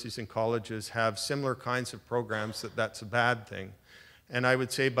universities and colleges have similar kinds of programs, that's a bad thing. And I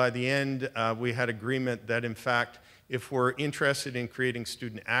would say by the end, we had agreement that, in fact, if we're interested in creating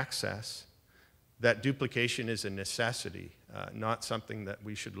student access, that duplication is a necessity, not something that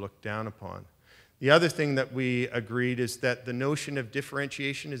we should look down upon. The other thing that we agreed is that the notion of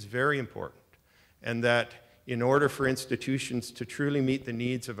differentiation is very important, and that in order for institutions to truly meet the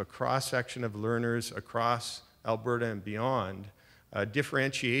needs of a cross-section of learners across Alberta and beyond,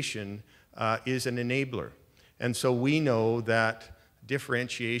 differentiation is an enabler. And so we know that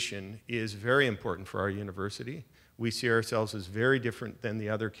differentiation is very important for our university. We see ourselves as very different than the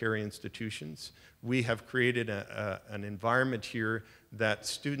other Carey institutions. We have created an environment here that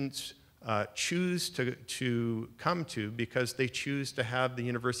students choose to come to because they choose to have the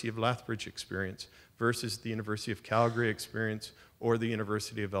University of Lethbridge experience versus the University of Calgary experience or the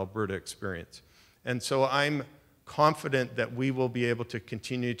University of Alberta experience. And so I'm confident that we will be able to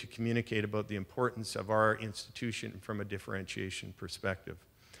continue to communicate about the importance of our institution from a differentiation perspective.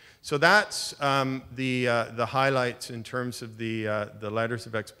 So that's the highlights in terms of the letters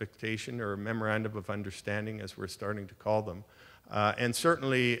of expectation, or memorandum of understanding, as we're starting to call them. And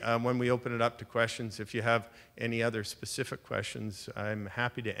certainly, when we open it up to questions, if you have any other specific questions, I'm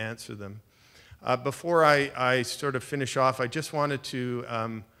happy to answer them. Before I sort of finish off, I just wanted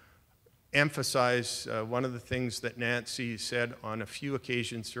to emphasize one of the things that Nancy said on a few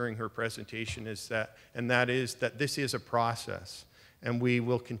occasions during her presentation, and that is that this is a process, and we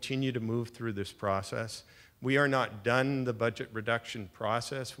will continue to move through this process. We are not done the budget reduction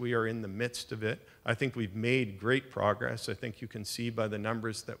process. We are in the midst of it. I think we've made great progress. I think you can see by the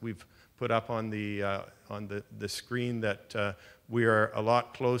numbers that we've put up on the screen that we are a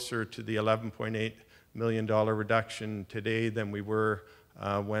lot closer to the $11.8 million reduction today than we were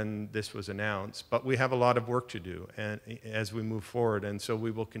when this was announced. But we have a lot of work to do as we move forward. And so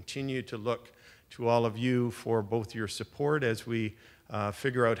we will continue to look to all of you for both your support as we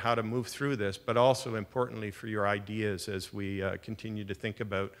figure out how to move through this, but also importantly for your ideas as we continue to think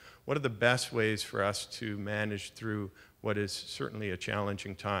about what are the best ways for us to manage through what is certainly a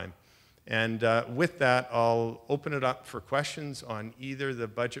challenging time. And with that, I'll open it up for questions on either the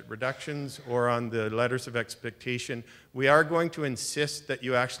budget reductions or on the letters of expectation. We are going to insist that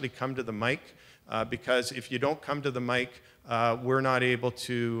you actually come to the mic, because if you don't come to the mic, we're not able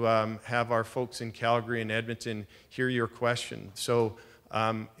to have our folks in Calgary and Edmonton hear your question. So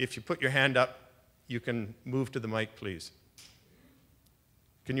if you put your hand up, you can move to the mic, please.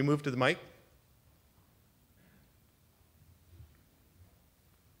 Can you move to the mic?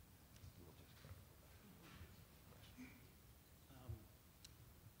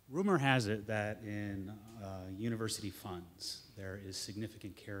 Rumor has it that in university funds, there is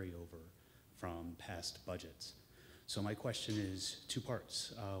significant carryover from past budgets. So my question is two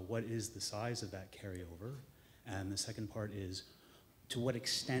parts. What is the size of that carryover? And the second part is, to what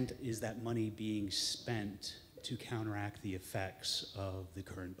extent is that money being spent to counteract the effects of the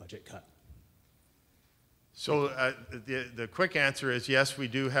current budget cut? So the quick answer is yes, we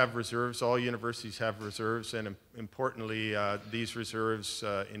do have reserves. All universities have reserves, and importantly, these reserves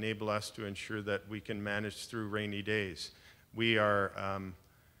enable us to ensure that we can manage through rainy days. We are,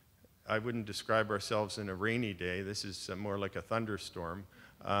 I wouldn't describe ourselves in a rainy day. This is more like a thunderstorm.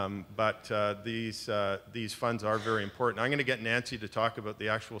 But these funds are very important. I'm going to get Nancy to talk about the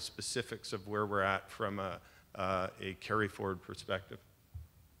actual specifics of where we're at from a carry-forward perspective.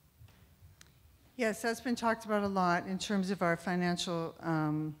 Yes, that's been talked about a lot in terms of our financial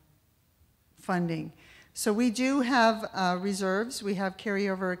funding. So we do have reserves. We have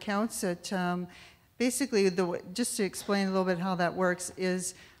carryover accounts that basically, just to explain a little bit how that works,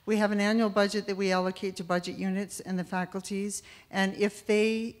 is we have an annual budget that we allocate to budget units and the faculties, and if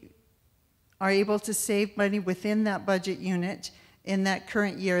they are able to save money within that budget unit in that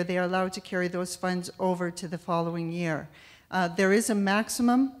current year, they are allowed to carry those funds over to the following year. There is a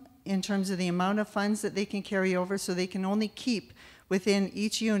maximum in terms of the amount of funds that they can carry over, so they can only keep within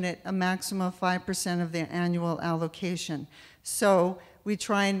each unit a maximum of 5% of their annual allocation. So we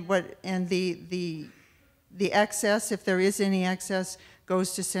try and the excess, if there is any excess,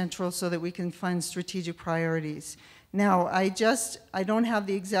 goes to central so that we can fund strategic priorities. Now, I don't have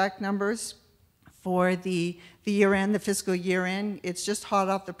the exact numbers for the year end, the fiscal year end. It's just hot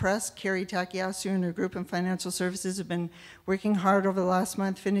off the press. Carrie Takayasu and her group in financial services have been working hard over the last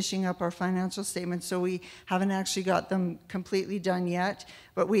month finishing up our financial statements, so we haven't actually got them completely done yet.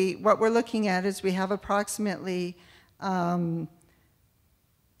 But what we're looking at is we have approximately $10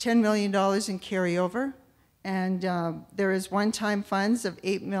 million in carryover, and there is one-time funds of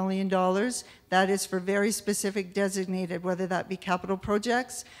 $8 million. That is for very specific designated, whether that be capital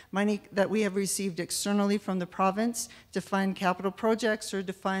projects, money that we have received externally from the province to fund capital projects or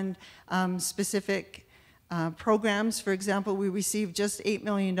to fund specific programs. For example, we received just $8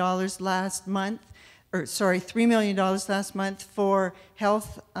 million last month, or sorry, $3 million last month for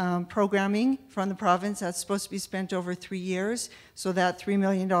health programming from the province. That's supposed to be spent over 3 years, so that $3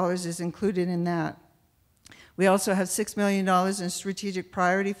 million is included in that. We also have $6 million in strategic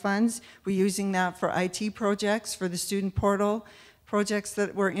priority funds. We're using that for IT projects, for the student portal projects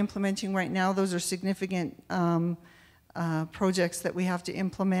that we're implementing right now. Those are significant projects that we have to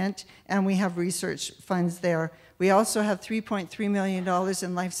implement, and we have research funds there. We also have $3.3 million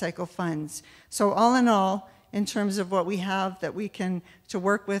in life cycle funds. So all in all, in terms of what we have that we can to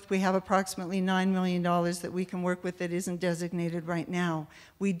work with, we have approximately $9 million that we can work with that isn't designated right now.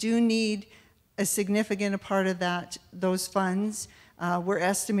 We do need a significant part of those funds. We're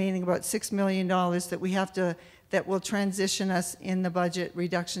estimating about $6 million that will transition us in the budget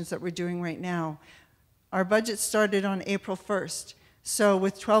reductions that we're doing right now. Our budget started on April 1st. So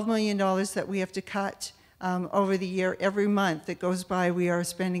with $12 million that we have to cut over the year, every month that goes by, we are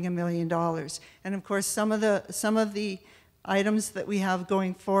spending $1 million. And of course, some of the items that we have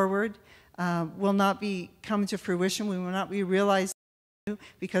going forward will not come to fruition. We will not be realized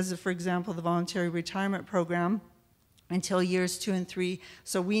because of, for example, the voluntary retirement program until years 2 and 3.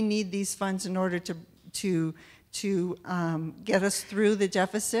 So we need these funds in order to get us through the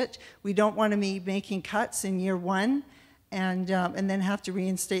deficit. We don't want to be making cuts in year 1 and then have to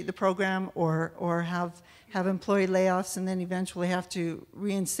reinstate the program or have employee layoffs and then eventually have to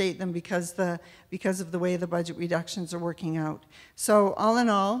reinstate them because of the way the budget reductions are working out. So all in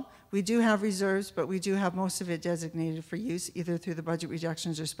all, we do have reserves, but we do have most of it designated for use either through the budget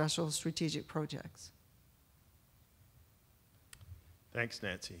reductions or special strategic projects. Thanks,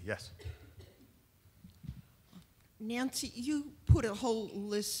 Nancy. Yes. Nancy, you put a whole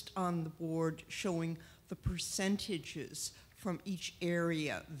list on the board showing the percentages from each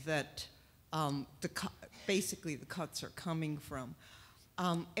area that basically the cuts are coming from.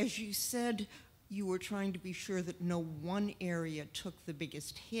 As you said, you were trying to be sure that no one area took the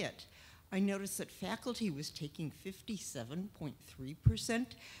biggest hit. I noticed that faculty was taking 57.3%,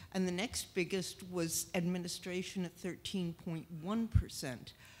 and the next biggest was administration at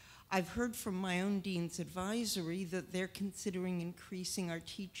 13.1%. I've heard from my own dean's advisory that they're considering increasing our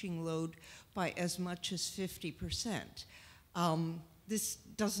teaching load by as much as 50%. This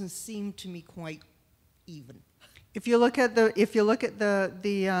doesn't seem to me quite even. If you look at the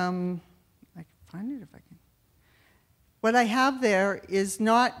I can find it if I can. What I have there is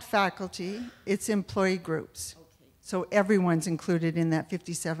not faculty, it's employee groups. Okay. So everyone's included in that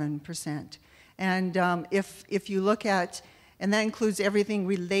 57%. And if you look at, and that includes everything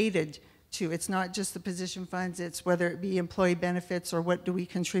related to, it's not just the position funds, it's whether it be employee benefits or what do we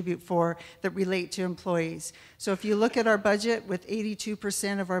contribute for that relate to employees. So if you look at our budget with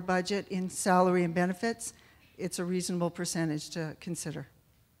 82% of our budget in salary and benefits, it's a reasonable percentage to consider.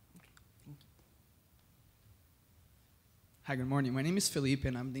 Hi, good morning. My name is Felipe,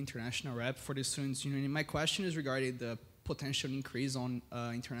 and I'm the international rep for the Students' Union. And my question is regarding the potential increase on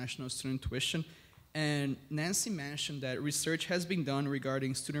international student tuition. And Nancy mentioned that research has been done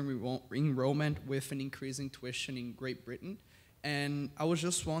regarding student enrollment with an increase in tuition in Great Britain. And I was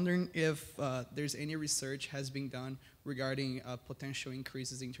just wondering if there's any research has been done regarding potential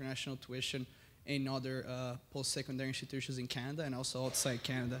increases in international tuition in other post-secondary institutions in Canada and also outside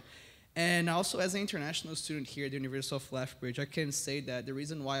Canada. And also, as an international student here at the University of Lethbridge, I can say that the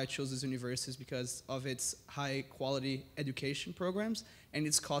reason why I chose this university is because of its high-quality education programs and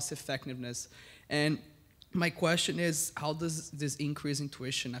its cost-effectiveness. And my question is, how does this increase in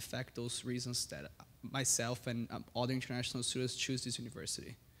tuition affect those reasons that myself and other international students choose this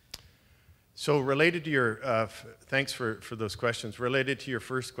university? So related to your, thanks for those questions. Related to your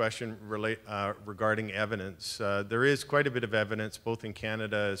first question regarding evidence, there is quite a bit of evidence, both in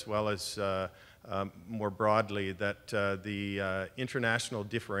Canada as well as more broadly, that the international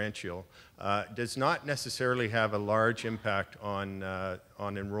differential does not necessarily have a large impact on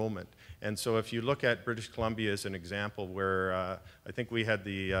enrollment. And so if you look at British Columbia as an example, where I think we had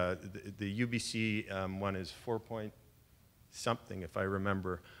the UBC one is 4 point something, if I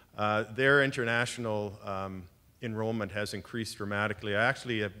remember. Their international enrollment has increased dramatically. I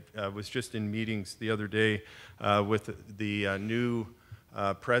actually was just in meetings the other day with the new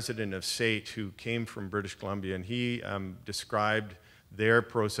president of SAIT, who came from British Columbia, and he described their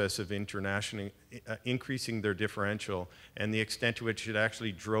process of increasing their differential and the extent to which it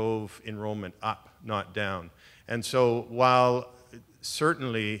actually drove enrollment up, not down. And so while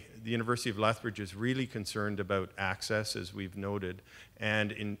certainly the University of Lethbridge is really concerned about access, as we've noted,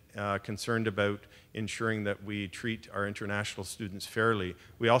 and concerned about ensuring that we treat our international students fairly,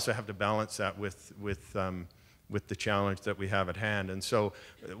 we also have to balance that with the challenge that we have at hand. And so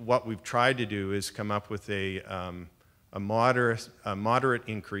what we've tried to do is come up with a moderate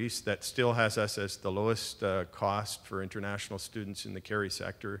increase that still has us as the lowest cost for international students in the carry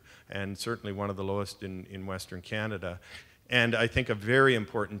sector, and certainly one of the lowest in Western Canada. And I think a very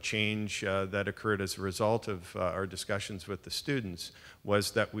important change that occurred as a result of our discussions with the students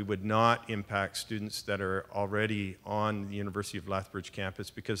was that we would not impact students that are already on the University of Lethbridge campus,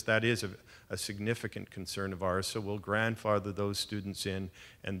 because that is a significant concern of ours. So we'll grandfather those students in,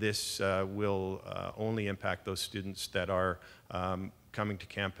 and this will only impact those students that are coming to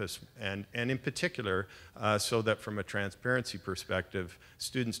campus, and in particular, so that from a transparency perspective,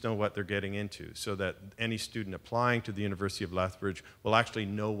 students know what they're getting into, so that any student applying to the University of Lethbridge will actually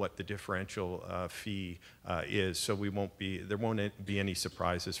know what the differential fee is, so there won't be any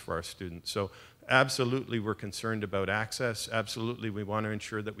surprises for our students. So absolutely we're concerned about access, absolutely we want to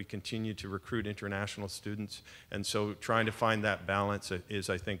ensure that we continue to recruit international students, and so trying to find that balance is,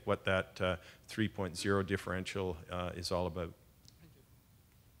 I think, what that 3.0 differential is all about.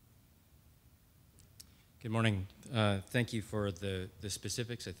 Good morning. Thank you for the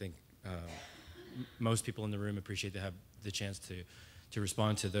specifics. I think most people in the room appreciate to have the chance to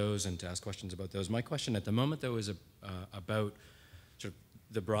respond to those and to ask questions about those. My question at the moment, though, is about sort of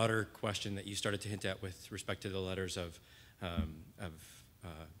the broader question that you started to hint at with respect to the letters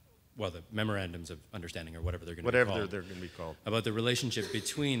well, the memorandums of understanding, or whatever they're going to be called. Whatever they're going to be called. About the relationship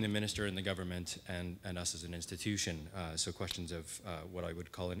between the minister and the government and us as an institution. So questions of what I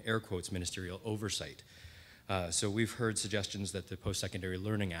would call, in air quotes, ministerial oversight. So we've heard suggestions that the Post-Secondary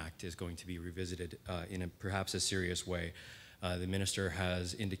Learning Act is going to be revisited in perhaps a serious way. The minister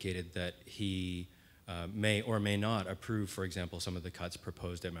has indicated that he may or may not approve, for example, some of the cuts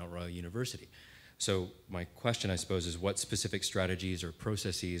proposed at Mount Royal University. So my question, I suppose, is what specific strategies or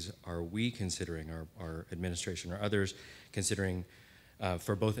processes are we considering, our administration or others, considering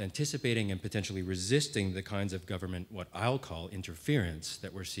for both anticipating and potentially resisting the kinds of government, what I'll call interference,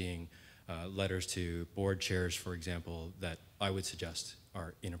 that we're seeing letters to board chairs, for example, that I would suggest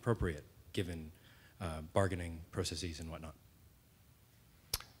are inappropriate given bargaining processes and whatnot?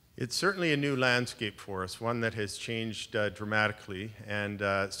 It's certainly a new landscape for us, one that has changed dramatically, and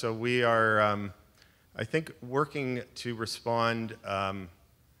so we are, I think, working to respond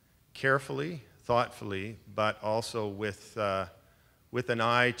carefully, thoughtfully, but also with an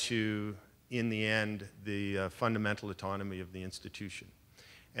eye to, in the end, the fundamental autonomy of the institution.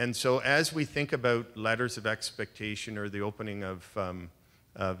 And so as we think about letters of expectation or the opening of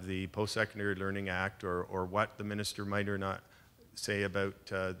the Post-Secondary Learning Act, or what the minister might or not say about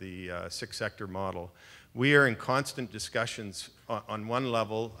the six-sector model, we are in constant discussions on one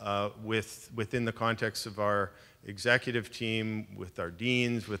level within the context of our executive team, with our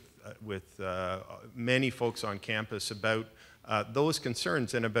deans, with many folks on campus about those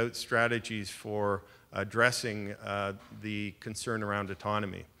concerns and about strategies for addressing the concern around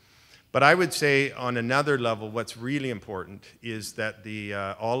autonomy. But I would say on another level, what's really important is that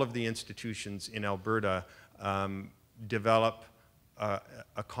all of the institutions in Alberta develop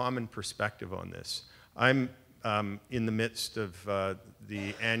a common perspective on this. I'm in the midst of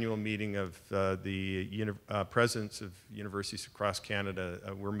the annual meeting of the presidents of universities across Canada.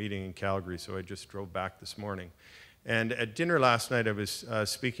 We're meeting in Calgary, so I just drove back this morning. And at dinner last night, I was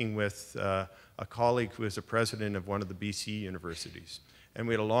speaking with a colleague who is a president of one of the BC universities. And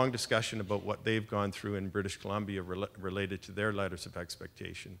we had a long discussion about what they've gone through in British Columbia related to their letters of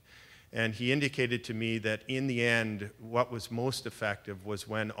expectation. And he indicated to me that in the end, what was most effective was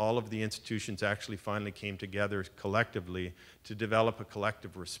when all of the institutions actually finally came together collectively to develop a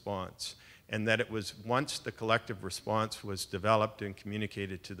collective response. And that it was once the collective response was developed and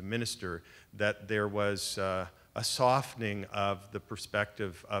communicated to the minister, that there was a softening of the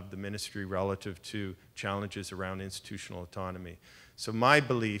perspective of the ministry relative to challenges around institutional autonomy. So my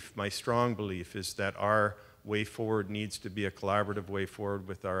belief, my strong belief, is that our way forward needs to be a collaborative way forward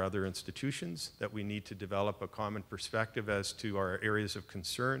with our other institutions, that we need to develop a common perspective as to our areas of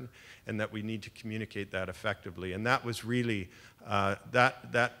concern, and that we need to communicate that effectively. And that was really,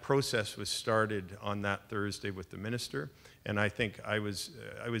 that process was started on that Thursday with the minister. And I think I was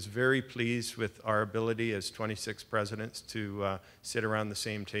very pleased with our ability as 26 presidents to sit around the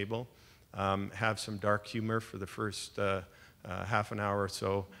same table, have some dark humor for the first half an hour or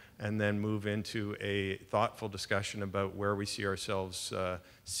so, and then move into a thoughtful discussion about where we see ourselves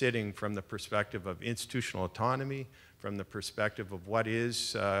sitting from the perspective of institutional autonomy, from the perspective of what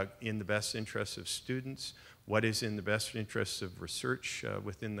is in the best interests of students, what is in the best interests of research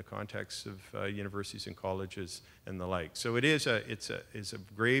within the context of universities and colleges and the like. So it's a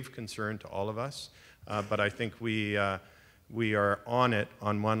grave concern to all of us, but I think we are on it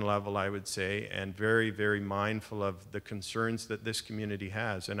on one level, I would say, and very, very mindful of the concerns that this community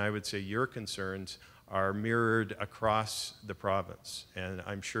has. And I would say your concerns are mirrored across the province. And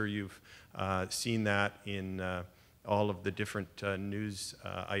I'm sure you've seen that in all of the different news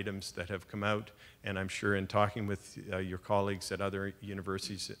items that have come out. And I'm sure in talking with your colleagues at other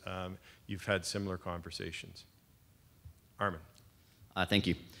universities, you've had similar conversations. Armin. Thank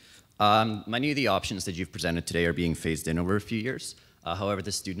you. Many of the options that you've presented today are being phased in over a few years. However,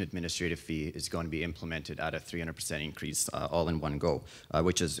 the student administrative fee is going to be implemented at a 300% increase all in one go,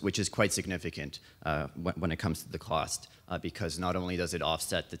 which is quite significant when it comes to the cost, because not only does it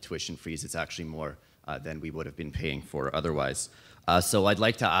offset the tuition fees, it's actually more than we would have been paying for otherwise. So I'd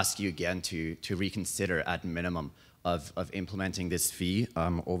like to ask you again to reconsider at minimum of implementing this fee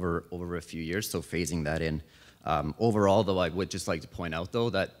over a few years, so phasing that in. Overall, though, I would just like to point out,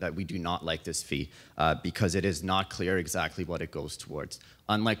 though, that we do not like this fee because it is not clear exactly what it goes towards.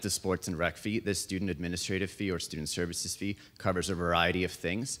 Unlike the sports and rec fee, this student administrative fee or student services fee covers a variety of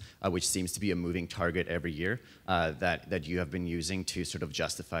things, which seems to be a moving target every year that you have been using to sort of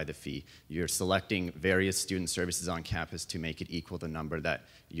justify the fee. You're selecting various student services on campus to make it equal the number that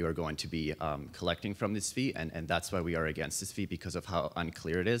you're going to be collecting from this fee, and that's why we are against this fee, because of how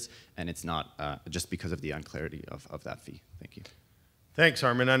unclear it is, and it's not just because of the unclarity of that fee. Thank you. Thanks,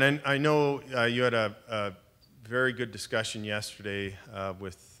 Armin. And I know you had a very good discussion yesterday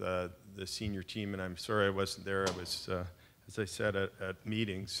with the senior team, and I'm sorry I wasn't there. I was, as I said, at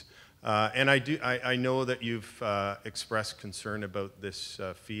meetings. And I know that you've expressed concern about this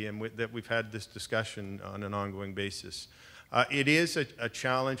fee, and that we've had this discussion on an ongoing basis. It is a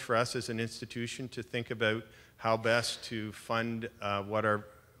challenge for us as an institution to think about how best to fund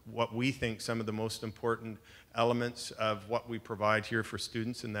what we think some of the most important elements of what we provide here for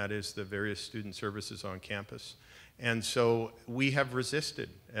students, and that is the various student services on campus. And so we have resisted,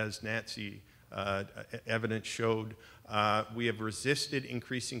 as Nancy evidence showed, we have resisted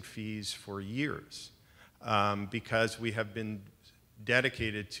increasing fees for years because we have been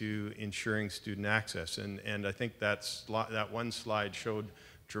dedicated to ensuring student access. And I think that one slide showed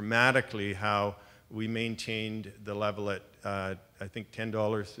dramatically how we maintained the level at, I think,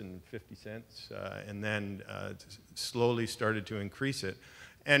 $10.50, and then slowly started to increase it.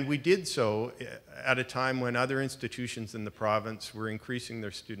 And we did so at a time when other institutions in the province were increasing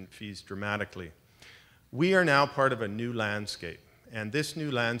their student fees dramatically. We are now part of a new landscape, and this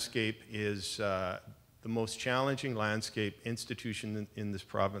new landscape is the most challenging landscape institutions in this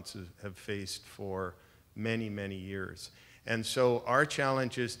province have faced for many, many years. And so our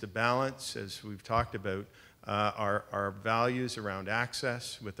challenge is to balance, as we've talked about, our values around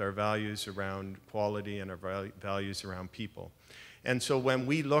access with our values around quality and our values around people. And so when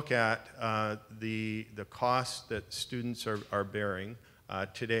we look at the costs that students are bearing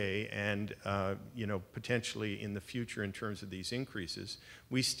today and potentially in the future in terms of these increases,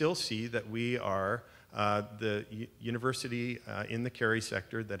 we still see that we are the university in the Carey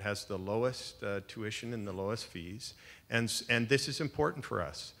sector that has the lowest tuition and the lowest fees, and this is important for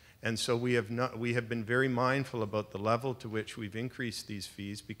us. And so we have been very mindful about the level to which we've increased these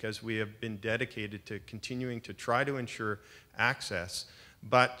fees, because we have been dedicated to continuing to try to ensure access.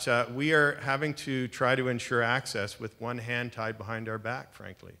 But we are having to try to ensure access with one hand tied behind our back,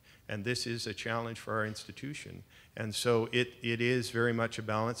 frankly. And this is a challenge for our institution. And so it is very much a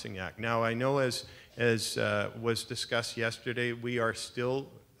balancing act. Now, I know as was discussed yesterday, we are still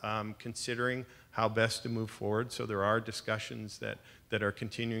considering how best to move forward. So there are discussions that are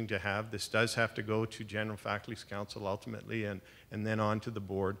continuing to have. This does have to go to General Faculty's Council ultimately, and then on to the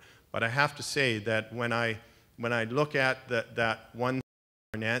board. But I have to say that when I look at that one,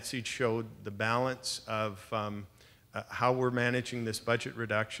 Nancy showed the balance of how we're managing this budget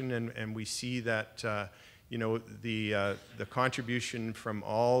reduction, and we see that the contribution from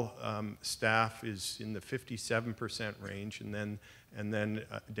all staff is in the 57% range, and then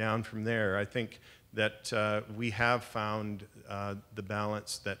down from there. I think that we have found the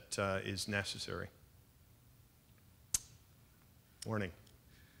balance that is necessary. Morning.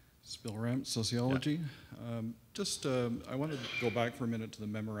 Bill Ramp, Sociology. Yeah. I wanted to go back for a minute to the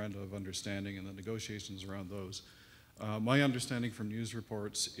Memorandum of Understanding and the negotiations around those. My understanding from news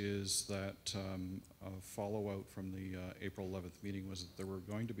reports is that a follow-out from the April 11th meeting was that there were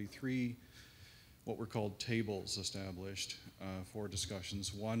going to be 3 what were called tables established for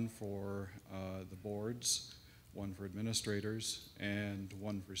discussions, one for the boards, one for administrators, and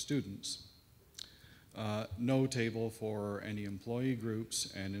one for students. No table for any employee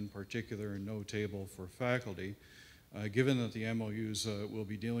groups, and in particular, no table for faculty. Given that the MOUs will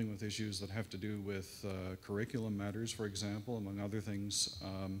be dealing with issues that have to do with curriculum matters, for example, among other things,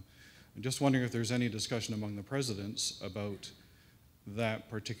 I'm just wondering if there's any discussion among the presidents about that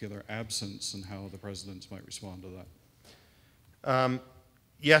particular absence and how the presidents might respond to that.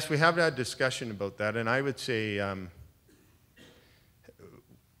 Yes, we have had discussion about that, and I would say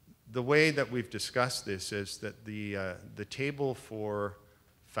the way that we've discussed this is that the table for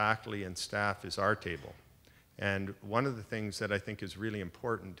faculty and staff is our table. And one of the things that I think is really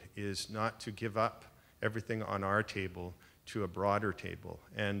important is not to give up everything on our table to a broader table.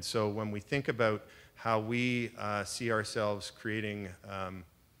 And so when we think about how we see ourselves creating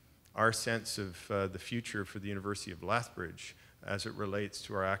our sense of the future for the University of Lethbridge as it relates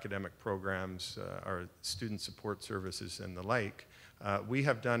to our academic programs, our student support services and the like, we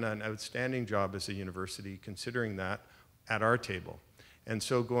have done an outstanding job as a university considering that at our table. And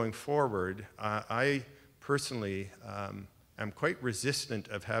so going forward, I personally am quite resistant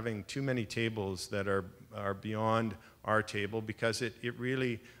of having too many tables that are beyond our table, because it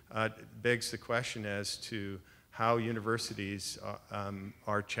really begs the question as to how universities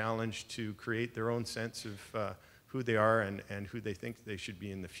are challenged to create their own sense of who they are and who they think they should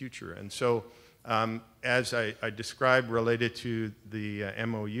be in the future. And so as I described related to the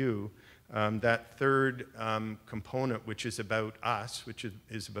MOU, that third component, which is about us, which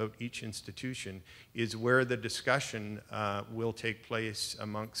is about each institution, is where the discussion will take place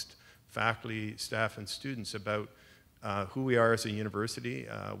amongst faculty, staff, and students about who we are as a university,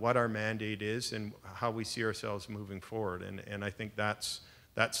 what our mandate is, and how we see ourselves moving forward. And I think that's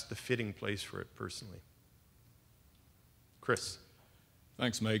the fitting place for it personally. Chris.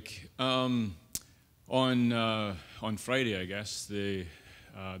 Thanks, Mike. On Friday, I guess, the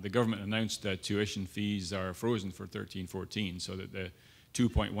government announced that tuition fees are frozen for 13-14, so that the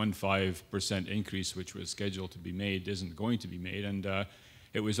 2.15% increase, which was scheduled to be made, isn't going to be made. And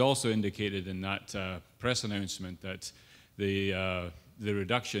it was also indicated in that press announcement that the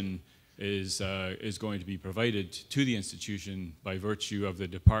reduction is going to be provided to the institution by virtue of the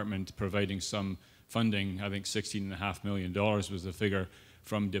department providing some funding. I think $16.5 million was the figure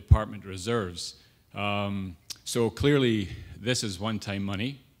from department reserves. So clearly this is one-time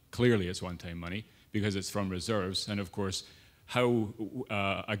money. Clearly it's one-time money because it's from reserves. And of course, how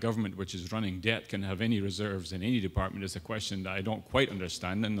a government which is running debt can have any reserves in any department is a question that I don't quite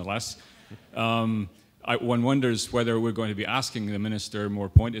understand. Nonetheless, one wonders whether we're going to be asking the minister more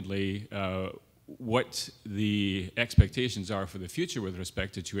pointedly what the expectations are for the future with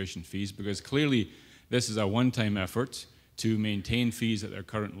respect to tuition fees, because clearly this is a one-time effort to maintain fees at their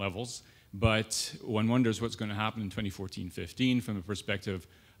current levels, but one wonders what's going to happen in 2014-15 from the perspective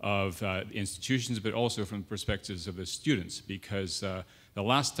of the institutions, but also from the perspectives of the students, because the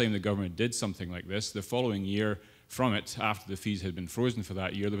last time the government did something like this, the following year, from it after the fees had been frozen for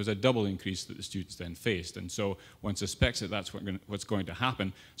that year, there was a double increase that the students then faced. And so one suspects that that's what's going to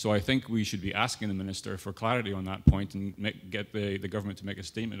happen. So I think we should be asking the Minister for clarity on that point and get the government to make a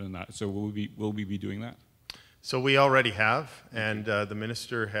statement on that. So will we be doing that? So we already have, and the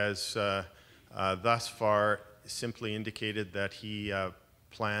Minister has thus far simply indicated that he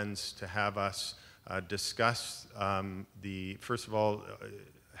plans to have us discuss first of all,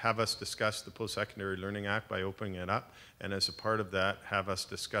 have us discuss the Post-Secondary Learning Act by opening it up, and as a part of that, have us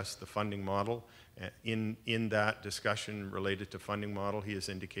discuss the funding model. In that discussion related to funding model, he has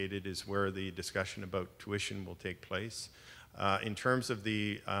indicated is where the discussion about tuition will take place. In terms of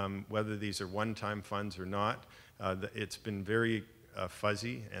the whether these are one-time funds or not, it's been very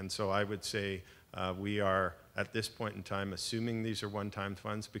fuzzy, and so I would say we are at this point in time assuming these are one-time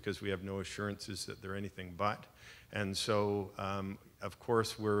funds because we have no assurances that they're anything but. And so, of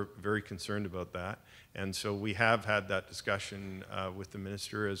course, we're very concerned about that. And so we have had that discussion with the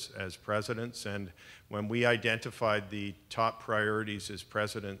Minister as presidents. And when we identified the top priorities as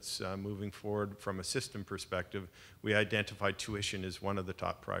presidents moving forward from a system perspective, we identified tuition as one of the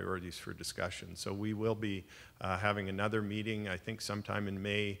top priorities for discussion. So we will be having another meeting, I think sometime in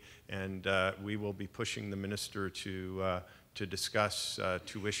May, and we will be pushing the Minister to discuss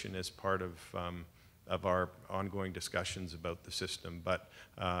tuition as part of our ongoing discussions about the system. But,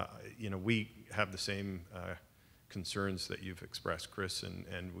 you know, we have the same concerns that you've expressed, Chris,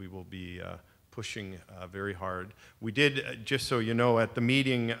 and we will be pushing very hard. We did, just so you know, at the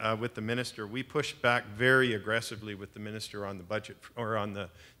meeting with the Minister, we pushed back very aggressively with the Minister on the budget, or on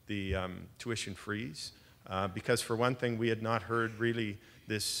the tuition freeze, because for one thing, we had not heard really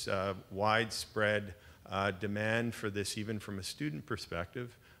this widespread demand for this, even from a student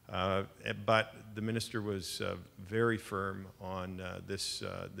perspective. But the Minister was very firm on this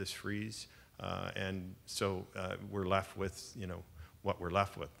freeze, and so we're left with, you know, what we're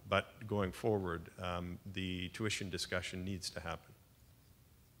left with. But going forward, the tuition discussion needs to happen.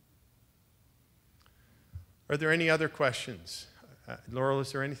 Are there any other questions? Laurel,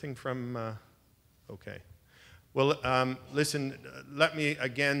 is there anything from, okay. Well, listen, let me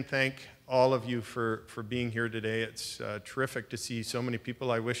again thank all of you for being here today. It's terrific to see so many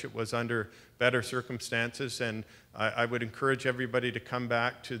people. I wish it was under better circumstances, and I would encourage everybody to come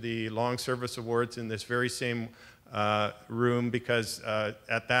back to the Long Service Awards in this very same room, because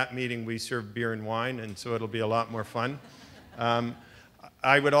at that meeting we serve beer and wine, and so it'll be a lot more fun.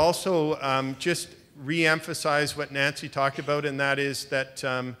 I would also just re-emphasize what Nancy talked about, and that is that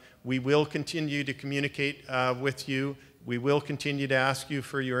we will continue to communicate with you. We will continue to ask you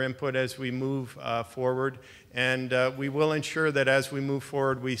for your input as we move forward, and we will ensure that as we move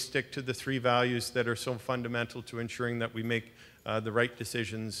forward, we stick to the three values that are so fundamental to ensuring that we make the right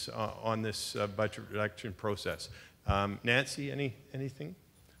decisions on this budget reduction process. Nancy, anything?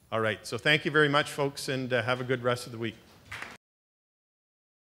 All right, so thank you very much, folks, and have a good rest of the week.